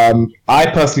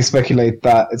 I personally speculate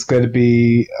that it's going to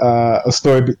be a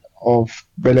story of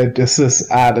Benedictus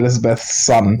and Elizabeth's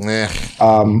son.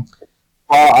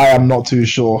 I am not too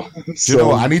sure. So, you know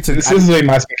what? This is really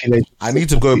my speculation. I need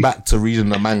to go back to reading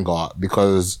the manga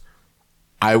because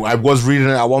I was reading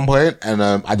it at one point and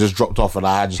I just dropped off and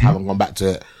I just haven't gone back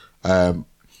to it. And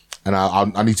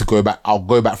I need to go back. I'll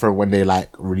go back for it when they like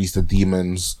release the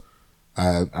demons,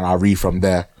 and I'll read from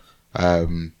there.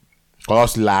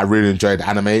 Honestly, like, I really enjoyed the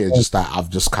anime. It's just that I've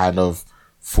just kind of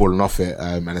fallen off it,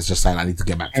 and it's just saying I need to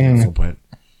get back to it at some point.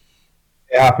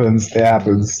 It happens.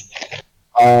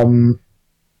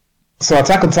 So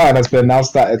Attack on Titan has been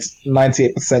announced that it's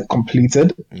 98%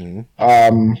 completed.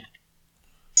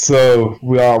 So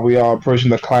we are approaching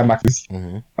the climax.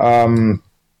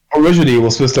 Originally, it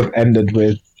was supposed to have ended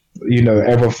with,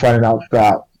 everyone finding out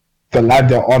that the land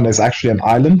they're on is actually an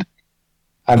island.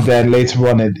 And then later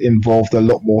on, it involved a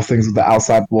lot more things with the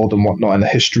outside world and whatnot, and the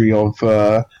history of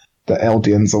the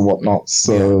Eldians or whatnot.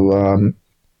 So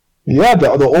the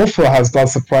author has done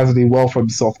surprisingly well for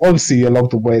himself. Obviously, along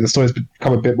the way, the story's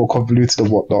become a bit more convoluted and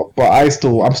whatnot. But I'm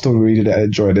still reading it and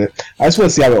enjoying it. I just want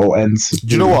to see how it all ends.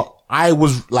 Do you know what? I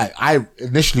was like,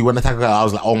 initially when Attack on Titan, I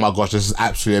was like, oh my gosh, this is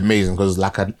absolutely amazing because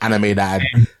like an anime that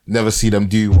I'd never see them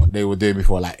do what they were doing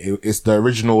before. Like it's the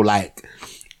original like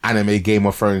anime Game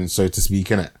of Thrones, so to speak,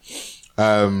 innit?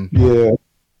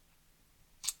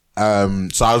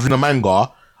 So I was reading a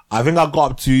manga. I think I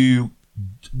got up to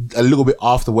a little bit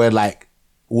after where like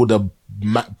all the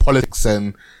politics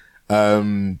and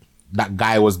that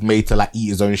guy was made to like eat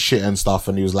his own shit and stuff,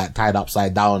 and he was like tied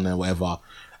upside down and whatever.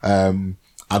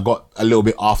 I got a little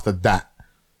bit after that.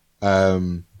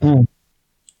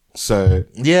 So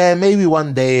yeah, maybe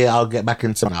one day I'll get back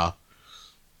into it now.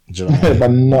 Do you know what I mean?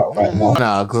 But not right now.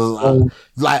 No, because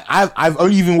like I've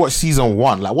only even watched season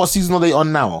 1. Like, what season are they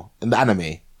on now in the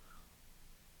anime?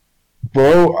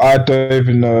 Bro, I don't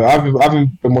even know. I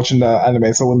haven't been watching the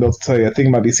anime, so I wouldn't be able to tell you. I think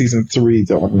it might be season 3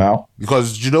 now.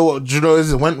 Because do you know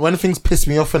is when things piss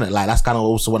me off in it, like that's kind of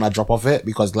also when I drop off it,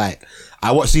 because like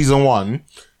I watched season 1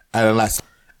 and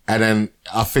then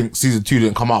I think season 2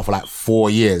 didn't come out for like 4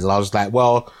 years, and I was like,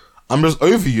 well, I'm just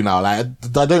over you now. Like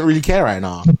I don't really care right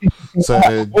now. So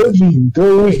yeah,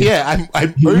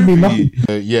 I'm over you.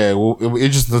 Yeah, well, it'll be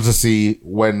interesting to see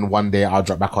when one day I'll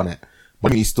drop back on it.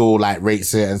 But he still like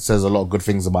rates it and says a lot of good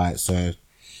things about it. So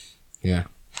yeah.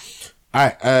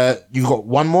 All right. You've got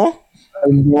one more.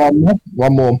 One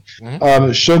more.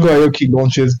 Mm-hmm. Shogo Aoki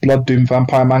launches Blood Doom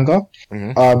vampire manga.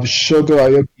 Mm-hmm. Shogo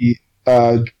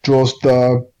Aoki draws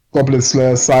the Goblin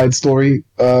Slayer side story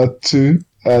to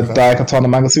Daikatana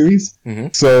manga series. Mm-hmm.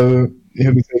 So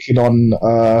he'll be taking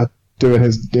on doing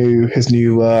his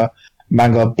new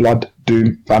manga Blood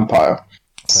Doom Vampire. Okay.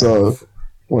 So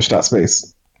watch that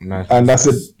space. Nice. And that's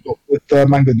it with the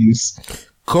manga news.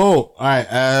 Cool. All right.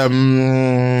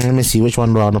 Let me see which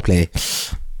one do I want to play.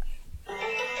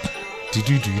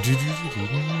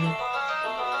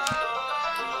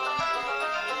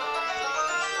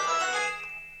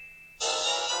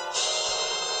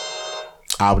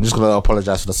 I'm just going to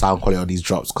apologize for the sound quality of these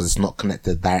drops because it's not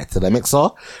connected direct to the mixer.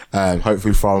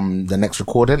 Hopefully from the next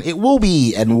recording it will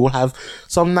be, and we'll have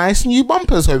some nice new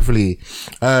bumpers hopefully.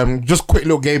 Just quick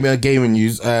little gaming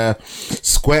news.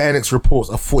 Square Enix reports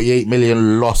a 48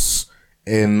 million loss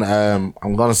in I'm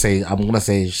gonna say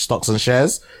stocks and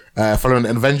shares following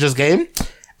the Avengers game,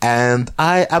 and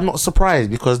I am not surprised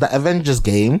because that Avengers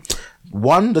game,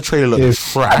 one, the trailer looked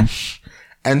trash,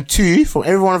 and two, from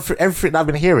everything that I've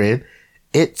been hearing,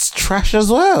 it's trash as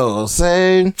well.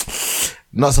 So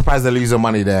not surprised they're losing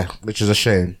money there, which is a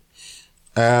shame.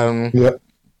 Yeah.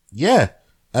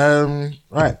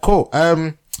 Right, cool.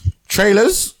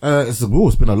 Trailers.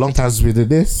 It's been a long time since we did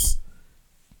this.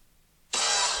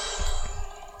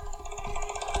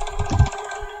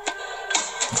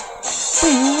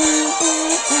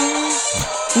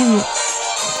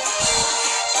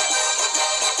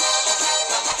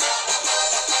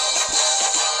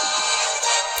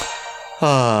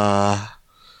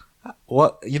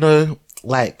 What,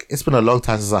 like, it's been a long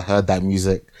time since I heard that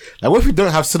music. Like, what if we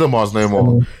don't have cinemas no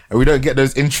more and we don't get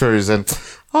those intros, and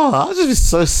I'll just be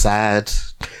so sad.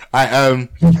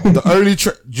 The only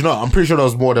I'm pretty sure there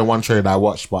was more than one trailer that I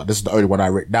watched, but this is the only one I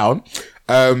wrote down.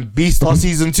 Beastar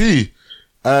season 2.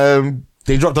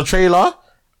 They dropped a trailer.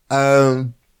 I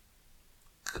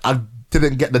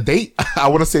didn't get the date. I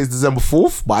want to say it's December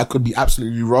 4th, but I could be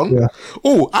absolutely wrong. Yeah.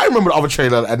 Oh, I remember the other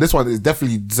trailer, and this one is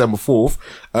definitely December 4th.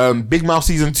 Big Mouth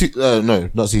season 2. No,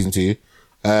 not season 2.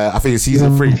 I think it's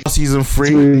season 3. Season 3.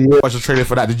 Yeah. Watch the trailer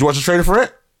for that. Did you watch the trailer for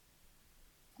it?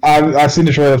 I've seen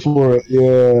the trailer for it.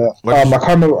 Yeah. I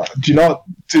can't remember. Do you know?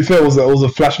 To be fair, it was a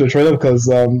flash of the trailer because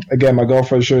again, my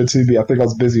girlfriend showed it to me. I think I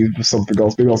was busy with something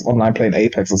else. Maybe I was online playing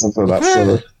Apex or something like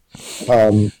that.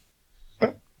 So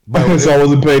so I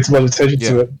wasn't paying too much attention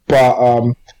to it. But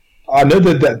I know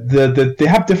that they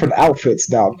have different outfits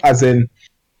now, as in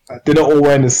they're not all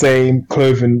wearing the same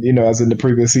clothing, as in the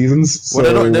previous seasons. So,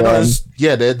 well,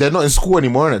 they're not in school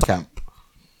anymore in a camp.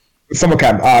 Summer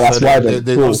camp. That's why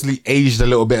they obviously aged a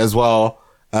little bit as well.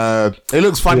 It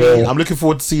looks funny. Yeah. I'm looking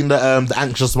forward to seeing the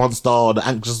anxious monster or the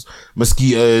anxious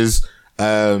mosquitoes.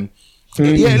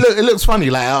 Yeah, it looks funny.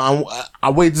 Like I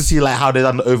wait to see like how they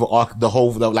done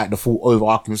the full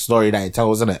overarching story that it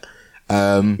tells, isn't it?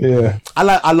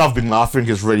 I love Big Mouth. I think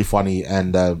it's really funny,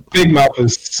 and Big Mouth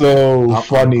is so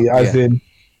funny. As in,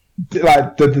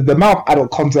 like the amount of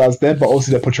adult content that's there, but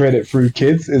also they portrayed it through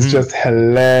kids is just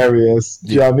hilarious.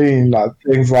 Do you know what I mean? Like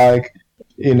things like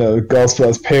girls'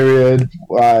 first period,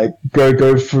 like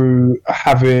go through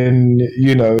having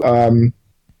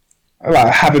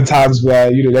like having times where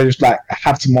they just like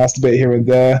have to masturbate here and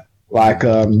there, like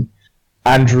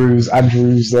Andrew's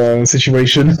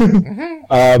situation.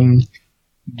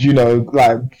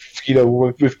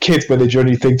 With kids when they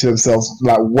generally think to themselves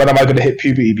like, when am I going to hit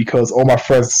puberty, because all my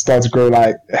friends start to grow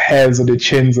like hairs on their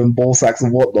chins and ball sacks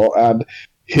and whatnot, and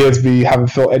here's me haven't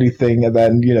felt anything, and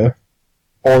then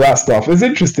all that stuff. It's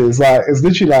interesting. It's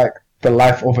literally like the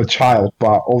life of a child,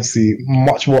 but obviously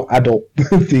much more adult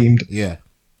themed. Yeah,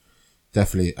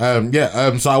 definitely.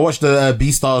 So I watched the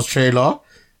Beastars trailer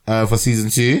for season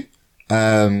 2.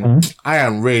 I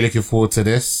am really looking forward to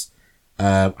this.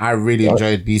 I really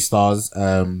enjoyed Beastars.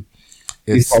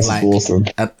 It's Beastars like awesome.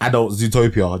 An adult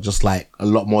Zootopia, just like a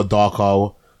lot more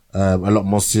darker, a lot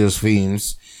more serious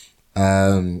themes.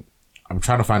 I'm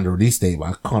trying to find the release date, but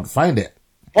I can't find it.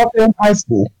 What in high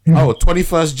school?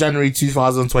 21st January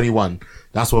 2021.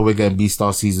 That's where we're getting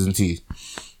Beastars season 2.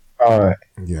 Alright.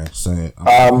 Yeah, so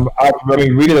I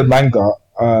mean, reading the manga,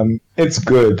 it's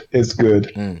good. It's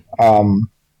good.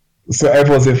 So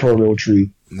everyone's in for a real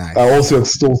treat. nice. I also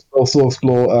explore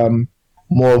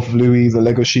more of Louis and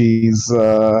Legoshi's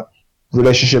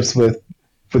relationships with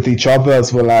each other,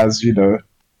 as well as their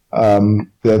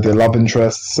love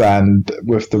interests, and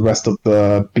with the rest of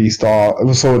the Beastar,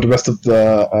 also the rest of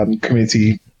the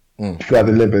community that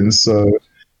they live in. So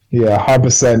yeah,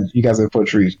 100%, you guys are in for a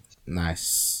treat.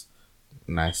 Nice.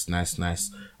 Alright,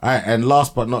 and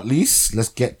last but not least, let's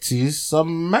get to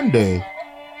some Mando.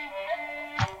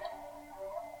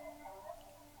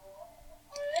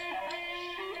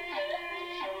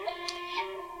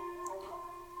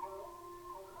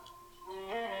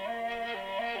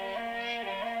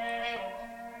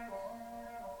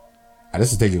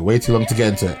 This is taking way too long to get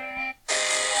into it.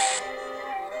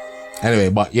 Anyway,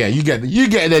 but yeah, you get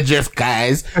the drift,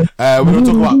 guys. We're gonna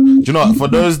talk about, what, for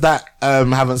those that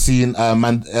haven't seen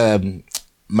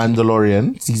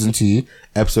Mandolorian season 2,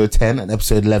 episode 10 and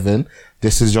episode 11,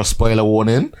 this is your spoiler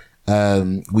warning.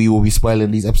 We will be spoiling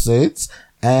these episodes.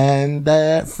 And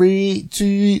 3,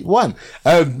 2, 1.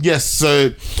 Yes,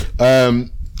 so I'm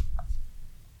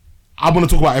gonna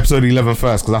talk about episode 11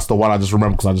 first, because that's the one I just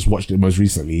remember because I just watched it most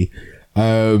recently.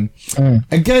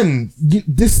 Again,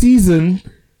 this season,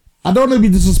 I don't want to be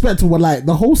disrespectful, but like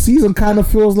the whole season kind of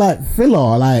feels like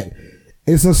filler. Like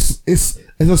it's a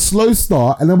slow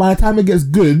start, and then by the time it gets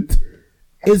good,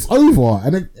 it's over,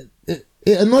 and it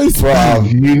annoys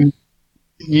me.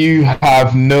 You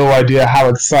have no idea how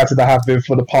excited I have been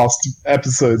for the past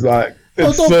episodes. Like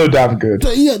it's so damn good.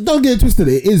 Don't get it twisted.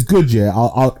 It is good. Yeah,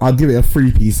 I'll give it a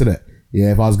 3 piece in it.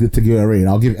 Yeah, if I was good to give it a rating,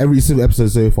 I'll give every single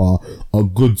episode so far a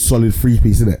good solid 3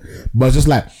 piece in it. But it's just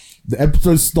like the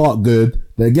episodes start good,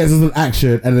 then it gets into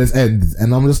action, and then it ends,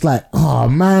 and I'm just like, oh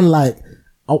man, like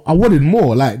I wanted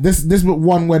more. Like this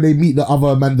one where they meet the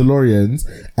other Mandalorians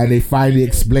and they finally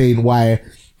explain why,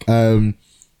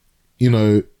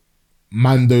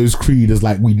 Mando's creed is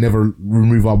like, we never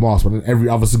remove our mask, but then every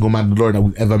other single Mandalorian that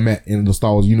we've ever met in the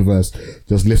Star Wars universe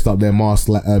just lifts up their mask,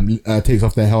 like takes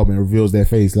off their helmet and reveals their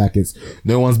face like it's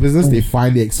no one's business. They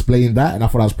finally explained that, and I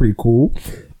thought that was pretty cool.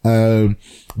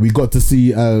 We got to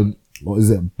see what is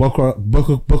it,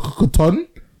 Bo-Katan?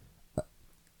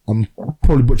 I'm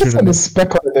probably butchering it. The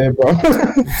spec on it there, bro.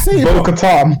 Say it,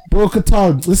 Bo-Katan.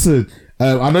 Bo-Katan. Listen,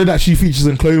 I know that she features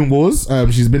in Clone Wars.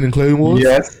 She's been in Clone Wars.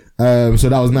 Yes. So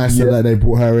that was nice that they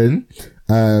brought her in.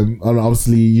 And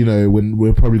obviously, when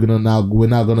we're now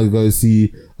gonna go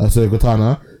see Ahsoka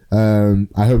Tano.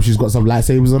 I hope she's got some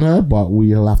lightsabers on her, but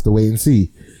we'll have to wait and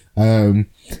see. But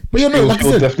like I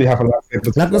said, definitely have a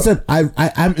lightsaber. Like I said, I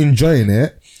am enjoying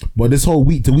it, but this whole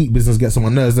week to week business gets on my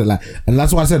nerves. And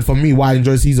that's why I said, for me, why I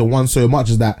enjoy season 1 so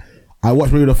much is that I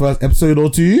watched maybe the first episode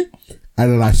or 2,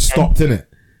 and then I stopped in it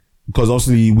because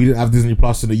obviously we didn't have Disney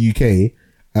Plus in the UK.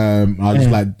 I was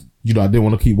just like, I didn't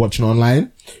want to keep watching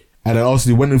online. And then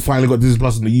obviously when we finally got Disney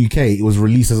Plus in the UK, it was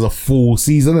released as a full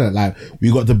season. And like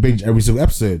we got to binge every single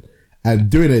episode, and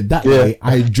doing it that way,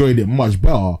 I enjoyed it much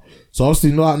better. So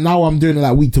obviously now I'm doing it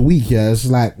like week to week. Yeah, it's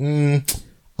like I'm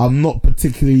not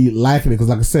particularly liking it because,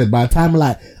 like I said, by the time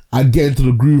I get into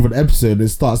the groove of an episode, it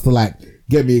starts to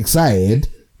get me excited.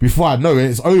 Before I know it,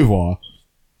 it's over.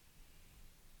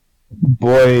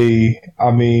 Boy, I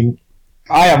mean,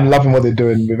 I am loving what they're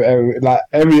doing with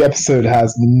every episode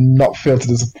has not failed to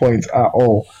disappoint at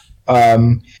all.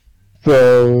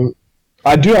 So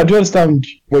I do understand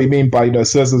what you mean by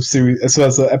as soon as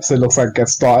the episode looks like it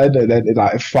gets started, and then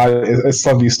it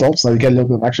suddenly stops, and you get a little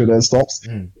bit of action, and then it stops.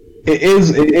 It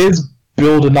is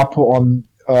building up on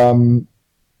the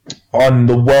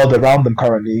world around them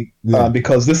currently,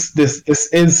 because this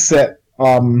is set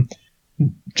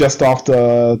just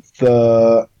after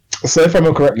the So if I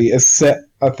remember correctly, it's set,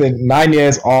 I think, 9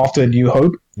 years after New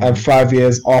Hope and 5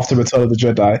 years after Return of the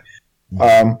Jedi.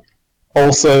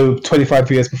 Also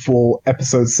 25 years before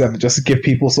Episode 7, just to give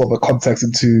people sort of a context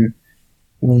into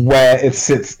where it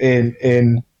sits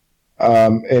in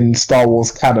Star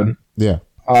Wars canon. Yeah.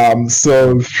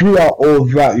 So throughout all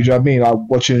of that, you know what I mean? I'm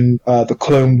watching the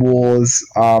Clone Wars,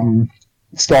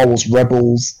 Star Wars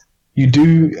Rebels. You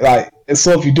do like it's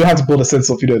sort of you do have to build a sense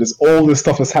of, you know, there's all this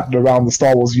stuff that's happening around the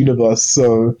Star Wars universe.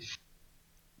 So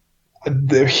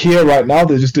they're here right now.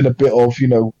 They're just doing a bit of, you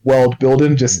know, world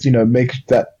building, just, you know, make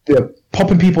that they're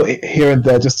popping people here and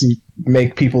there just to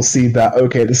make people see that,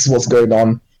 okay, this is what's going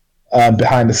on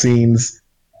behind the scenes,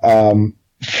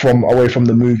 from away from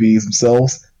the movies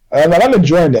themselves. And I'm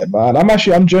enjoying it, man. I'm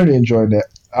genuinely enjoying it.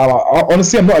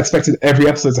 Honestly, I'm not expecting every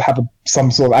episode to have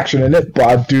some sort of action in it, but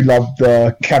I do love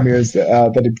the cameos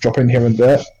that they drop in here and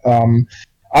there.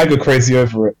 I go crazy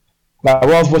over it. Like,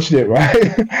 while I was watching it,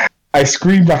 right, I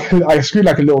screamed like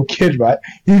a little kid, right?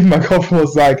 Even my girlfriend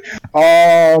was like,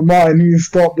 "Oh man, you need to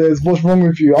stop this. What's wrong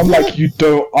with you?" I'm like, "You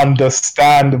don't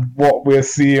understand what we're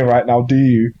seeing right now, do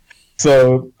you?"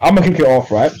 So I'm gonna kick it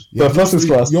off, right? Yeah, so first things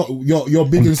first. You're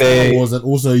big in Star Wars, and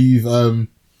also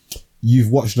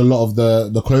you've watched a lot of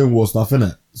the Clone Wars stuff,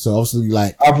 innit? So obviously,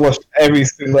 like, I've watched every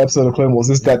single episode of Clone Wars.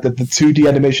 Is that the 2D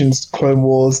animations Clone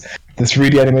Wars, the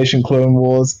 3D animation Clone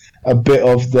Wars, a bit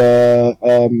of the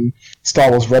Star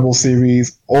Wars Rebel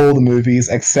series, all the movies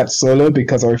except Solo,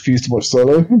 because I refuse to watch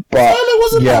Solo. But Solo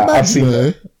wasn't that bad, I've seen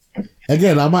it.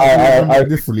 Again, I might remember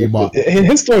differently, but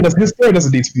his story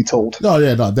doesn't need to be told. No,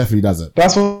 definitely doesn't.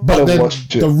 That's what. But then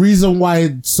the reason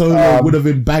why Solo would have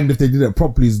been banged if they did it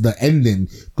properly is the ending,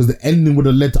 because the ending would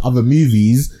have led to other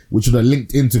movies which would have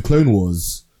linked into Clone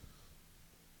Wars.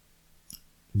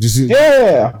 Do you see?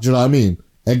 Yeah. Do you know what I mean?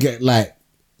 Again, like,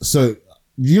 so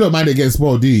you don't mind it getting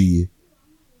spoiled, do you?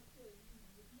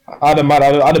 I don't mind.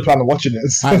 I don't plan on watching it.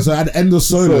 So at the end of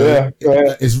Solo,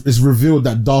 it's revealed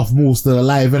that Darth Maul's still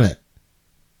alive, innit?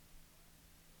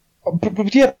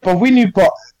 But we knew.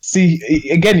 But see,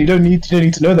 again, you don't need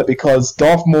to know that, because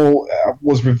Darth Maul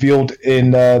was revealed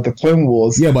in the Clone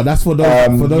Wars. Yeah, but that's for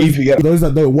those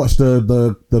that don't watch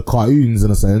the cartoons,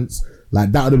 in a sense.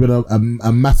 Like, that would have been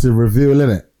a massive reveal,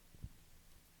 innit?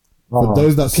 For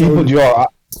those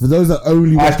that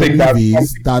only watch the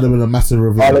movies, that would have been a massive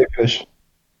reveal. I'll let you finish.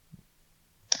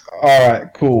 All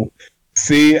right, cool.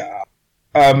 See.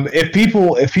 If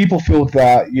people feel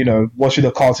that, you know, watching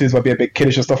the cartoons might be a bit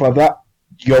kiddish and stuff like that,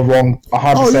 you're wrong.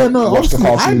 100%. Oh yeah, no, watch the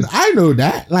cartoons. I know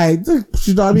that. Like,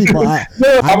 you know what I mean? But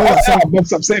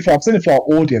I'm saying for our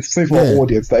audience. I'm saying for our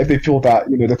audience that if they feel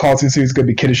that, you know, the cartoon series is going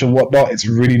to be kiddish and whatnot, it's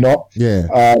really not. Yeah.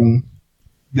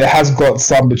 There has got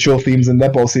some mature themes in there,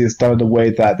 but obviously it's done in a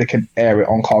way that they can air it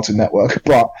on Cartoon Network.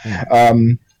 But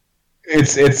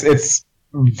it's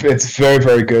very,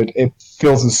 very good. It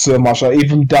fills in so much, like,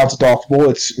 even down to Darth Maul.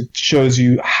 It shows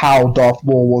you how Darth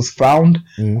Maul was found.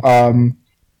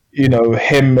 You know,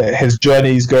 his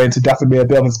journey. He's going to Dathomir, a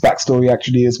bit of his backstory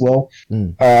actually as well.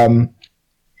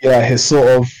 His sort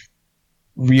of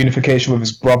reunification with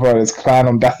his brother and his clan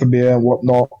on Dathomir and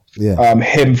whatnot.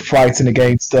 Him fighting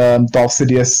against Darth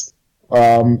Sidious,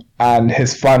 and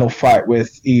his final fight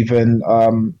with even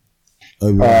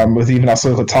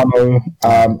Ahsoka Tano.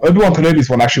 Obi-Wan Kenobi's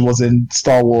one actually was in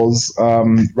Star Wars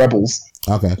Rebels.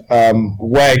 Okay.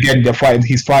 Where again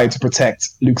he's fighting to protect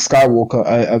Luke Skywalker,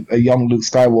 a young Luke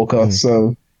Skywalker.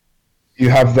 So you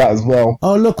have that as well.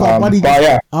 Oh look, our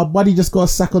buddy just got a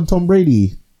sack on Tom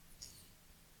Brady.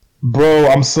 Bro,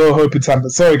 I'm so hoping to.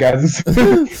 Sorry guys,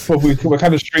 we're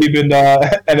kind of streaming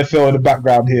NFL in the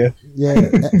background here. Yeah,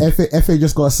 FA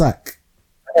just got a sack.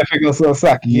 FA got a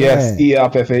sack. Yes, eat it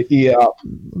up, FA, eat it up.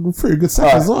 Pretty good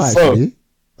sack as well, actually.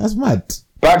 That's mad.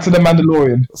 Back to the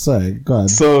Mandalorian. Sorry, go on.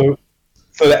 So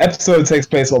the episode takes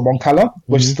place on Mon Cala,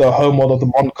 which is the homeworld of the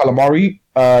Mon Calamari.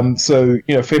 So,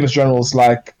 you know, famous generals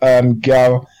like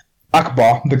Gal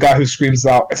Akbar, the guy who screams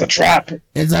out, "It's a trap!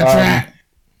 It's a trap!"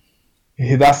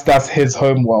 That's his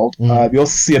homeworld. We also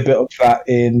see a bit of that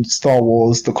in Star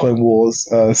Wars, the Clone Wars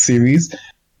series.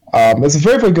 It's a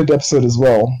very, very good episode as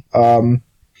well.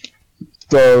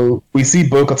 So we see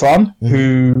Bo-Katan,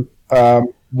 who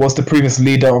was the previous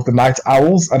leader of the Night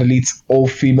Owls, an elite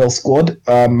all-female squad,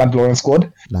 Mandalorian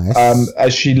squad. Nice.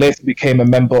 As she later became a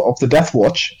member of the Death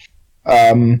Watch.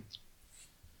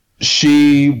 Which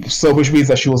means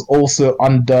that she was also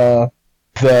under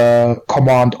the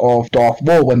command of Darth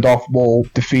Maul when Darth Maul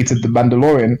defeated the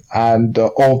Mandalorian and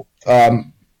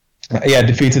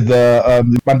defeated the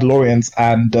Mandalorians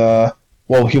and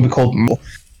he'll be called Maul,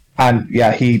 and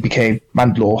he became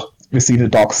Mandalore, received a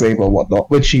dark saber or whatnot,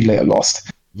 which he later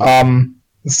lost.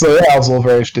 So yeah, I was all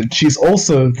very interested. She's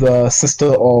also the sister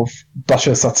of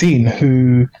Duchess Satine,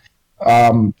 who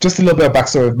just a little bit of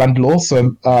backstory of Mandalore.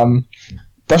 So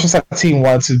Duchess Satine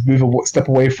wanted to step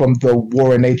away from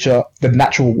the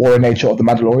natural warring nature of the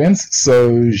Mandalorians.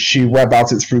 So she went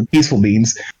about it through peaceful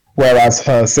means, whereas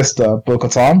her sister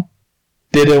Bo-Katan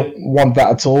didn't want that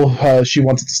at all. She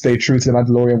wanted to stay true to the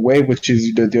Mandalorian way, which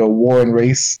is the warring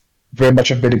race. Very much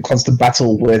have been in constant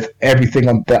battle with everything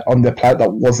on their planet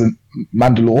that wasn't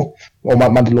Mandalore or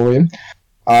Mandalorian.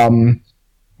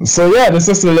 So yeah, there's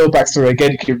just a little backstory.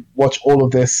 Again, you can watch all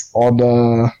of this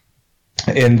on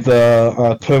in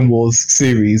the Clone Wars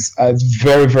series. It's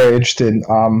very, very interesting.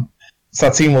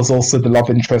 Satine was also the love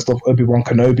interest of Obi-Wan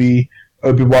Kenobi.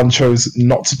 Obi-Wan chose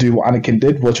not to do what Anakin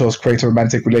did, which was create a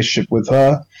romantic relationship with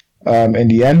her in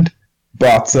the end.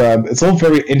 But it's all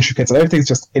very intricate, and everything's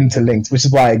just interlinked, which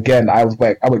is why, again, I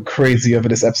went crazy over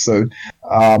this episode.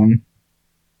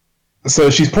 So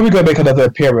she's probably going to make another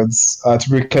appearance to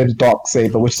reclaim the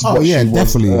Darksaber, which is what she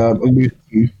definitely. was alluding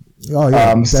to. Oh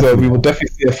yeah, so we will definitely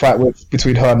see a fight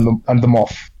between her and the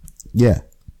Moff. Yeah,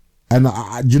 and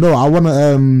you know, I want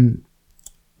to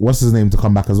what's his name to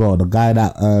come back as well. The guy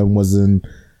that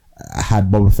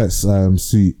had Boba Fett's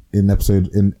suit in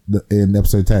episode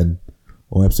 10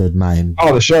 or episode 9.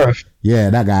 Oh, the sheriff.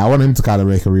 Yeah, that guy. I want him to kind of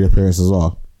make a reappearance as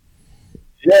well.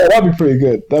 Yeah, that'd be pretty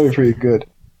good.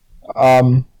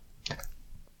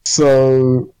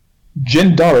 So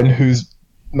Jin Durin, who's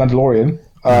Mandalorian.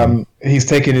 He's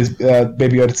taken his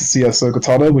Baby Yoda to see Ahsoka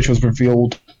Tano, which was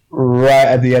revealed right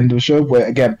at the end of the show, where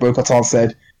again Bo-Katan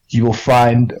said, "You will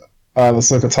find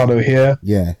Ahsoka Tano here."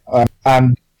 Yeah.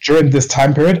 And during this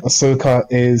time period, Ahsoka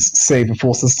is saving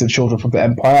 4 sensitive children from the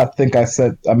Empire. I think I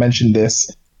mentioned this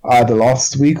either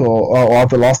last week or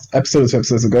the last episode, 2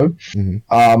 episodes ago.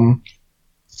 Mm-hmm.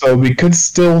 So we could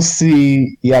still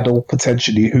see Yaddle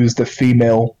potentially, who's the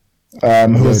female.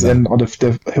 Who was on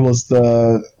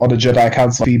the Jedi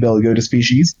Council, female Yoda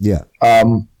species. Yeah.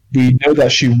 We know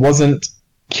that she wasn't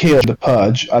killed in the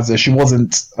Purge, as in she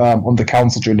wasn't on the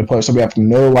Council during the Purge, so we have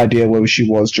no idea where she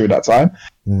was during that time.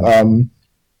 Mm.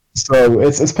 So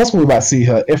it's possible we might see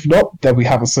her. If not, then we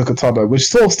have Ahsoka Tano, which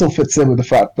sort of still fits in with the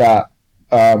fact that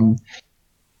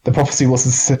the prophecy was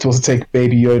to take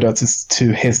Baby Yoda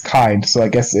to his kind. So I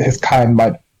guess his kind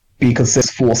might be considered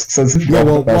force sensitive. Yeah,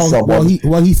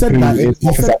 he said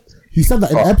that. He said that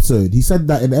in the episode. He said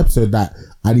that in the episode that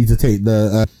I need to take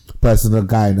the personal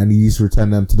guide and he needs to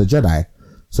return them to the Jedi.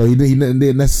 So he didn't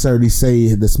necessarily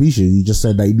say the species. He just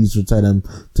said that he needs to return them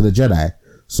to the Jedi.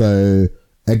 So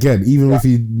again, even if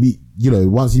he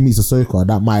once he meets Ahsoka,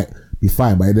 that might be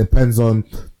fine. But it depends on,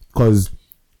 because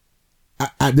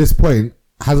at this point,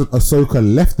 hasn't Ahsoka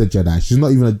left the Jedi?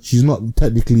 She's not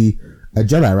technically a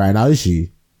Jedi right now, is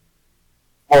she?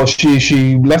 Well,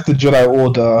 she left the Jedi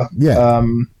Order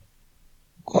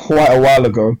quite a while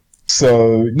ago.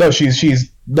 So no,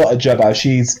 she's not a Jedi.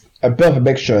 She's a bit of a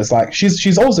mixture. It's like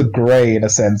she's also grey in a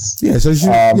sense. Yeah, so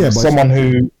someone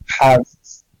who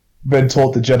has been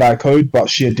taught the Jedi code, but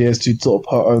she adheres to sort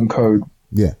of her own code.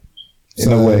 Yeah,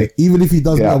 in a way. Even if he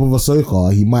does that with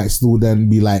Ahsoka, he might still then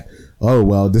be like, "Oh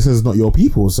well, this is not your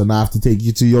people, so now I have to take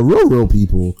you to your real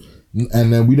people."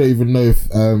 And then we don't even know if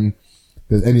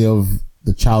there's any of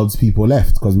the child's people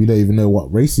left, because we don't even know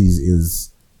what race he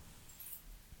is.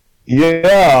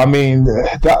 Yeah, I mean,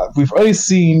 that we've only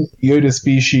seen Yoda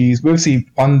species. We've seen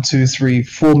 1, 2, 3,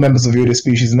 4 members of Yoda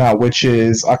species now, which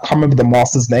is, I can't remember the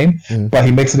master's name, but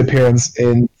he makes an appearance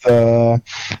in the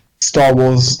Star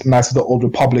Wars Knights of the Old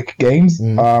Republic games.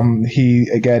 He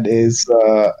again is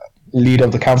leader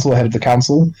of the council, head of the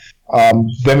council.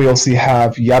 Then we also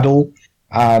have Yaddle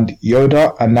and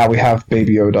Yoda, and now we have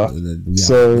Baby Yoda.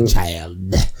 So, child.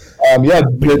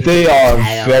 They are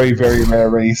a very, very rare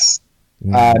race.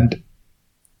 And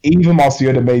even Master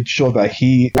Yoda made sure that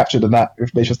he captured and that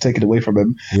information was taken away from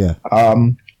him. Yeah.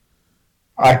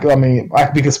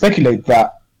 We can speculate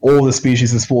that all the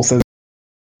species is force sensitive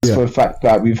for the fact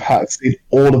that we've seen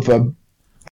all of them.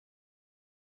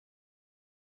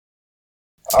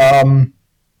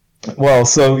 We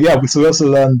also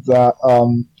learned that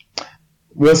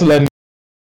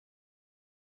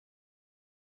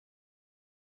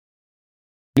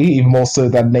even more so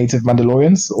than native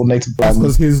Mandalorians or native.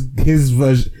 Because his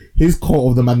version, his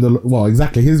cult of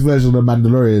the his version of the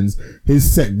Mandalorians, his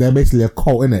sect, they're basically a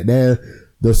cult, innit? They're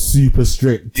the super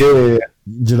strict. Yeah. Do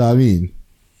you know what I mean?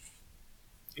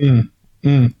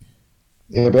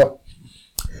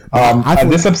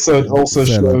 And this episode also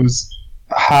shows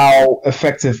how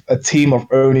effective a team of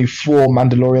only 4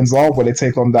 Mandalorians are when they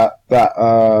take on that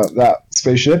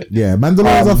spaceship. Yeah,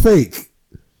 Mandalorians are fake.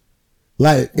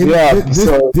 Like,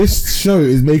 this show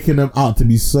is making them out to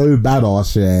be so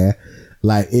badass, yeah.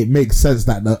 Like, it makes sense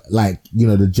that the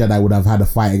Jedi would have had a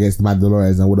fight against the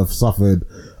Mandalorians and would have suffered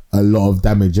a lot of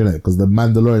damage in it, because the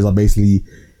Mandalorians are basically,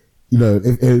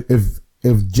 if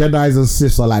Jedis and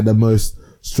Siths are like the most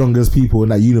strongest people in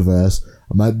that universe,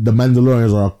 the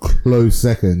Mandalorians are a close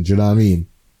second. Do you know what I mean?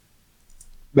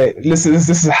 Wait, listen, this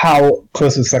is how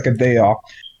close to second they are.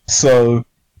 So,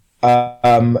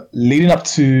 leading up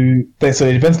to the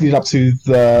events leading up to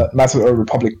the Knights of the Old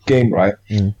Republic game, right?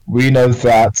 We know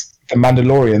that the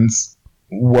Mandalorians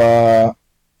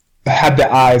had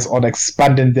their eyes on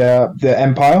expanding their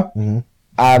empire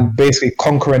and basically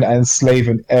conquering and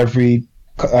enslaving every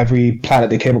planet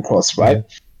they came across, right?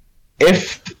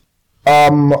 If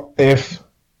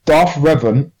Darth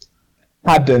Revan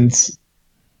hadn't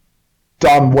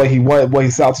done what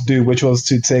he set out to do, which was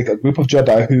to take a group of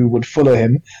Jedi who would follow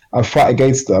him and fight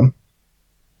against them,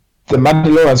 the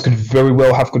Mandalorians could very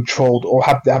well have controlled or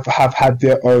have had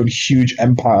their own huge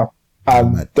empire.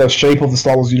 And the shape of the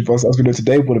Star Wars universe as we know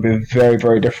today would have been very,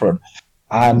 very different.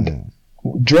 And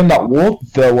during that war,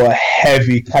 there were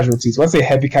heavy casualties. When I say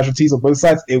heavy casualties on both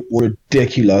sides, it was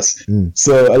ridiculous.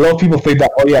 So a lot of people think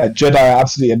that, Jedi are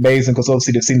absolutely amazing because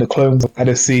obviously they've seen the clones and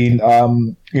they've seen,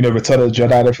 Return of the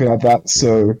Jedi and everything like that.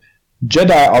 So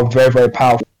Jedi are very, very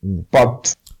powerful.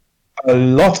 But a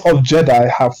lot of Jedi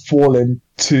have fallen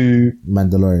to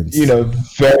Mandalorians.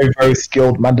 Very, very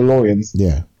skilled Mandalorians.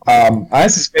 Yeah. And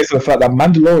this is based on the fact that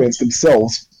Mandalorians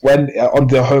themselves, when on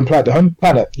their home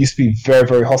planet used to be very,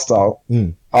 very hostile.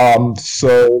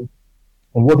 So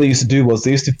what they used to do was they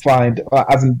used to find,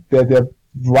 as in their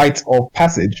rite of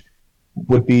passage,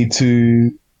 would be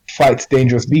to fight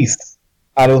dangerous beasts,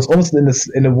 and it was almost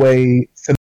in a way.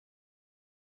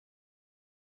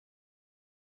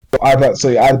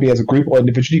 Either be as a group or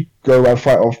individually go and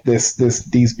fight off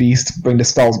these beasts, bring the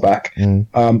skulls back.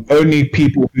 Only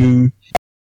people who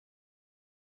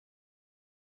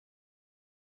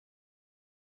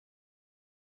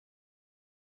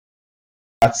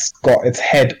that's got its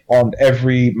head on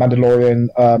every Mandalorian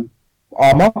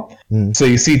armor. So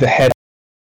you see the head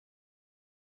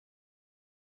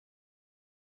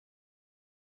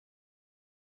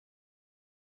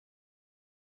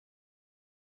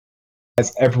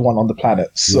as everyone on the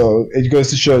planet. So it goes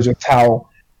to show just how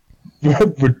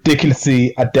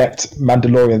ridiculously adept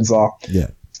Mandalorians are.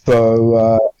 Yeah.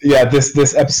 So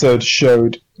this episode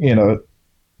showed,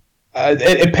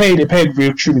 it paid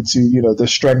real tribute to the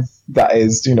strength that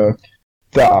is that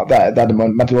the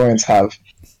Mandalorians have,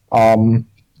 and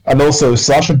also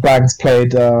Sasha Banks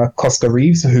played Costa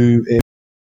Reeves, who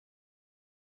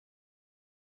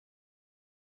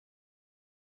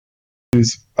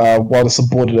is one of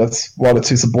the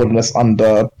two subordinates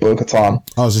under Bo-Katan.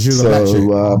 Oh, so she was a black chick.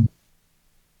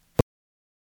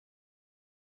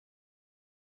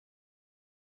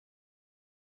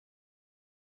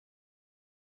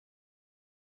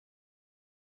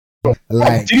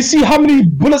 Like, do you see how many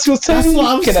bullets he was taking? That's what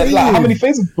I'm saying. Like, how many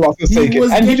phases blasts he was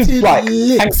taking, and he just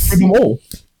tanked through them all.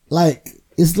 Like,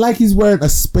 it's like he's wearing a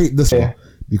spade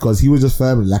because he was just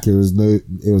firm like it was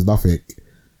nothing.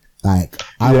 Like,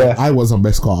 I want some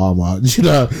best car armor. Do you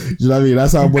know what I mean?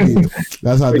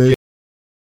 That's how they.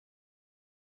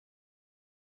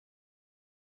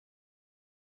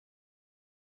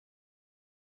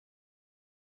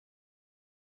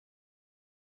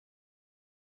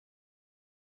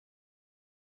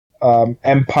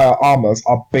 Empire armors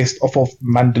are based off of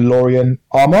Mandalorian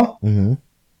armor.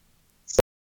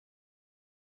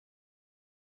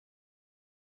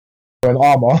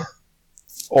 Armor,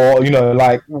 or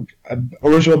like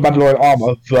original Mandalorian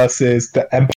armor versus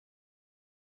the Empire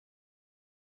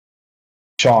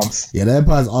chance. Yeah, the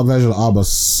Empire's version of armor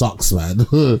sucks, man.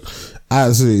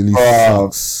 Absolutely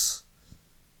sucks.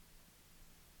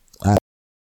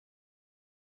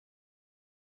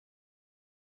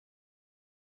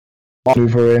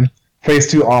 Wolverine, phase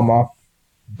 2 armor,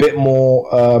 bit more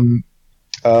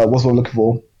what's what I'm looking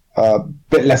for,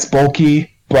 bit less bulky,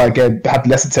 but again had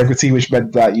less integrity, which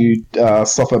meant that you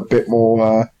suffer a bit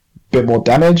more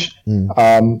damage.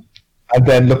 And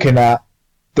then looking at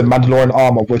the Mandalorian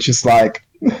armor, which is like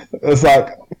it's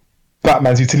like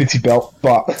Batman's utility belt,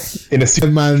 but in a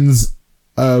Superman's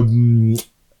the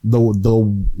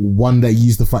one that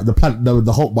used to fight the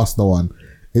Hulkbuster one.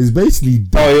 It's basically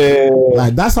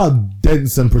like that's how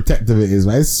dense and protective it is,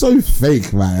 man. It's so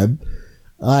fake, man.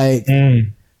 Like,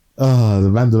 the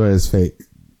Mandalorian is fake.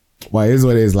 Well, it is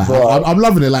what it is. Like, I'm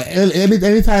loving it. Like,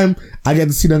 anytime I get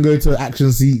to see them go to an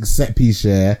action set piece,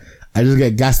 I just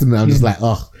get gassed in it. I'm just like,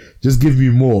 just give me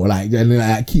more. Like, and then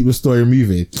I keep the story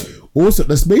moving. Also,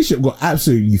 the spaceship got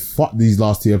absolutely fucked these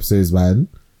last 2 episodes, man.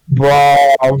 Bro,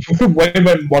 when it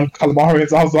went one calamari,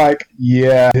 I was like,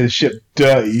 yeah, his ship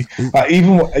dirty. Like,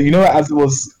 even, you know, as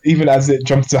it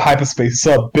jumped to hyperspace,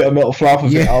 saw a bit of metal fly off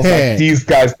of it. I was like, these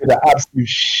guys did an absolute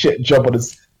shit job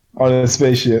on his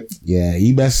spaceship. Yeah,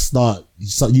 he best start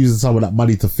using some of that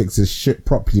money to fix his ship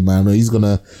properly, man, or he's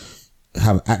gonna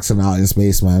have an accident out in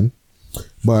space, man.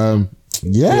 But,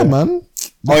 yeah, man.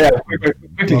 Oh, yeah,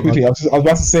 quickly. I was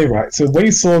about to say, right, so when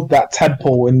you saw that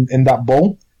tadpole in that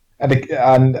bowl,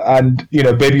 and you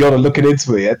know, Baby Yoda looking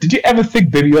into it, did you ever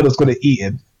think Baby Yoda's going to eat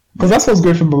him? Because that's what's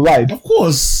going from the ride. Of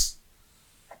course.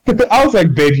 I was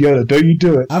like, Baby Yoda, don't you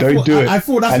do it. Don't do it. I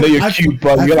thought that's I know you're cute,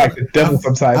 but you're like the devil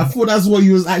sometimes. I thought that's what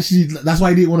he was actually, that's why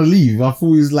he didn't want to leave. I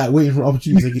thought he was like waiting for an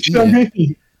opportunity to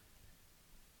eat it.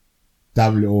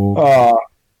 Damn little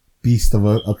beast of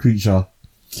a creature.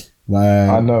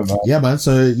 I know, man. Yeah, man.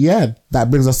 So, yeah,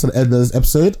 that brings us to the end of this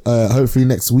episode. Hopefully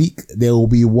next week there will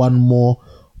be one more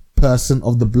person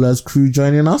of the Blurs crew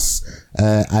joining us.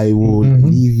 I will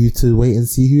leave you to wait and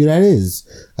see who that is.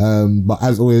 But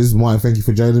as always, Martin, thank you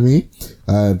for joining me.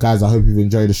 Guys, I hope you've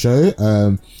enjoyed the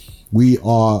show. We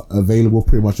are available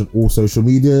pretty much on all social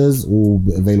medias, all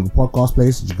available podcast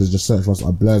places. You can just search for us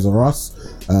at Blurs or Us.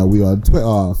 We are on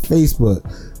Twitter, Facebook,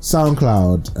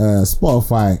 SoundCloud,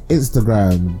 Spotify,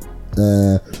 Instagram.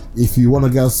 If you want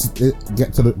to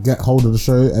get hold of the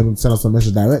show and send us a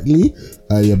message directly,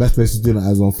 your best place to do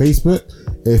that is on Facebook.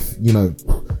 If you know,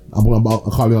 I can't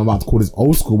believe I'm about to call this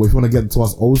old school, but if you want to get to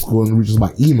us old school and reach us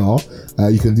by email,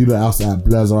 you can do that at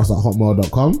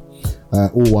blursorus@hotmail.com,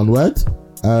 all one word.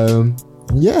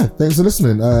 Yeah, thanks for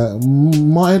listening.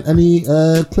 Martin, any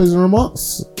closing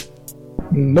remarks?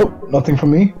 Nope, nothing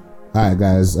from me. Alright,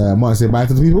 guys, Martin, say bye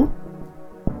to the people.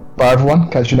 Bye, everyone.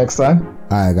 Catch you next time.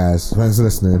 Alright, guys, thanks for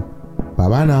listening. Bye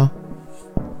bye now.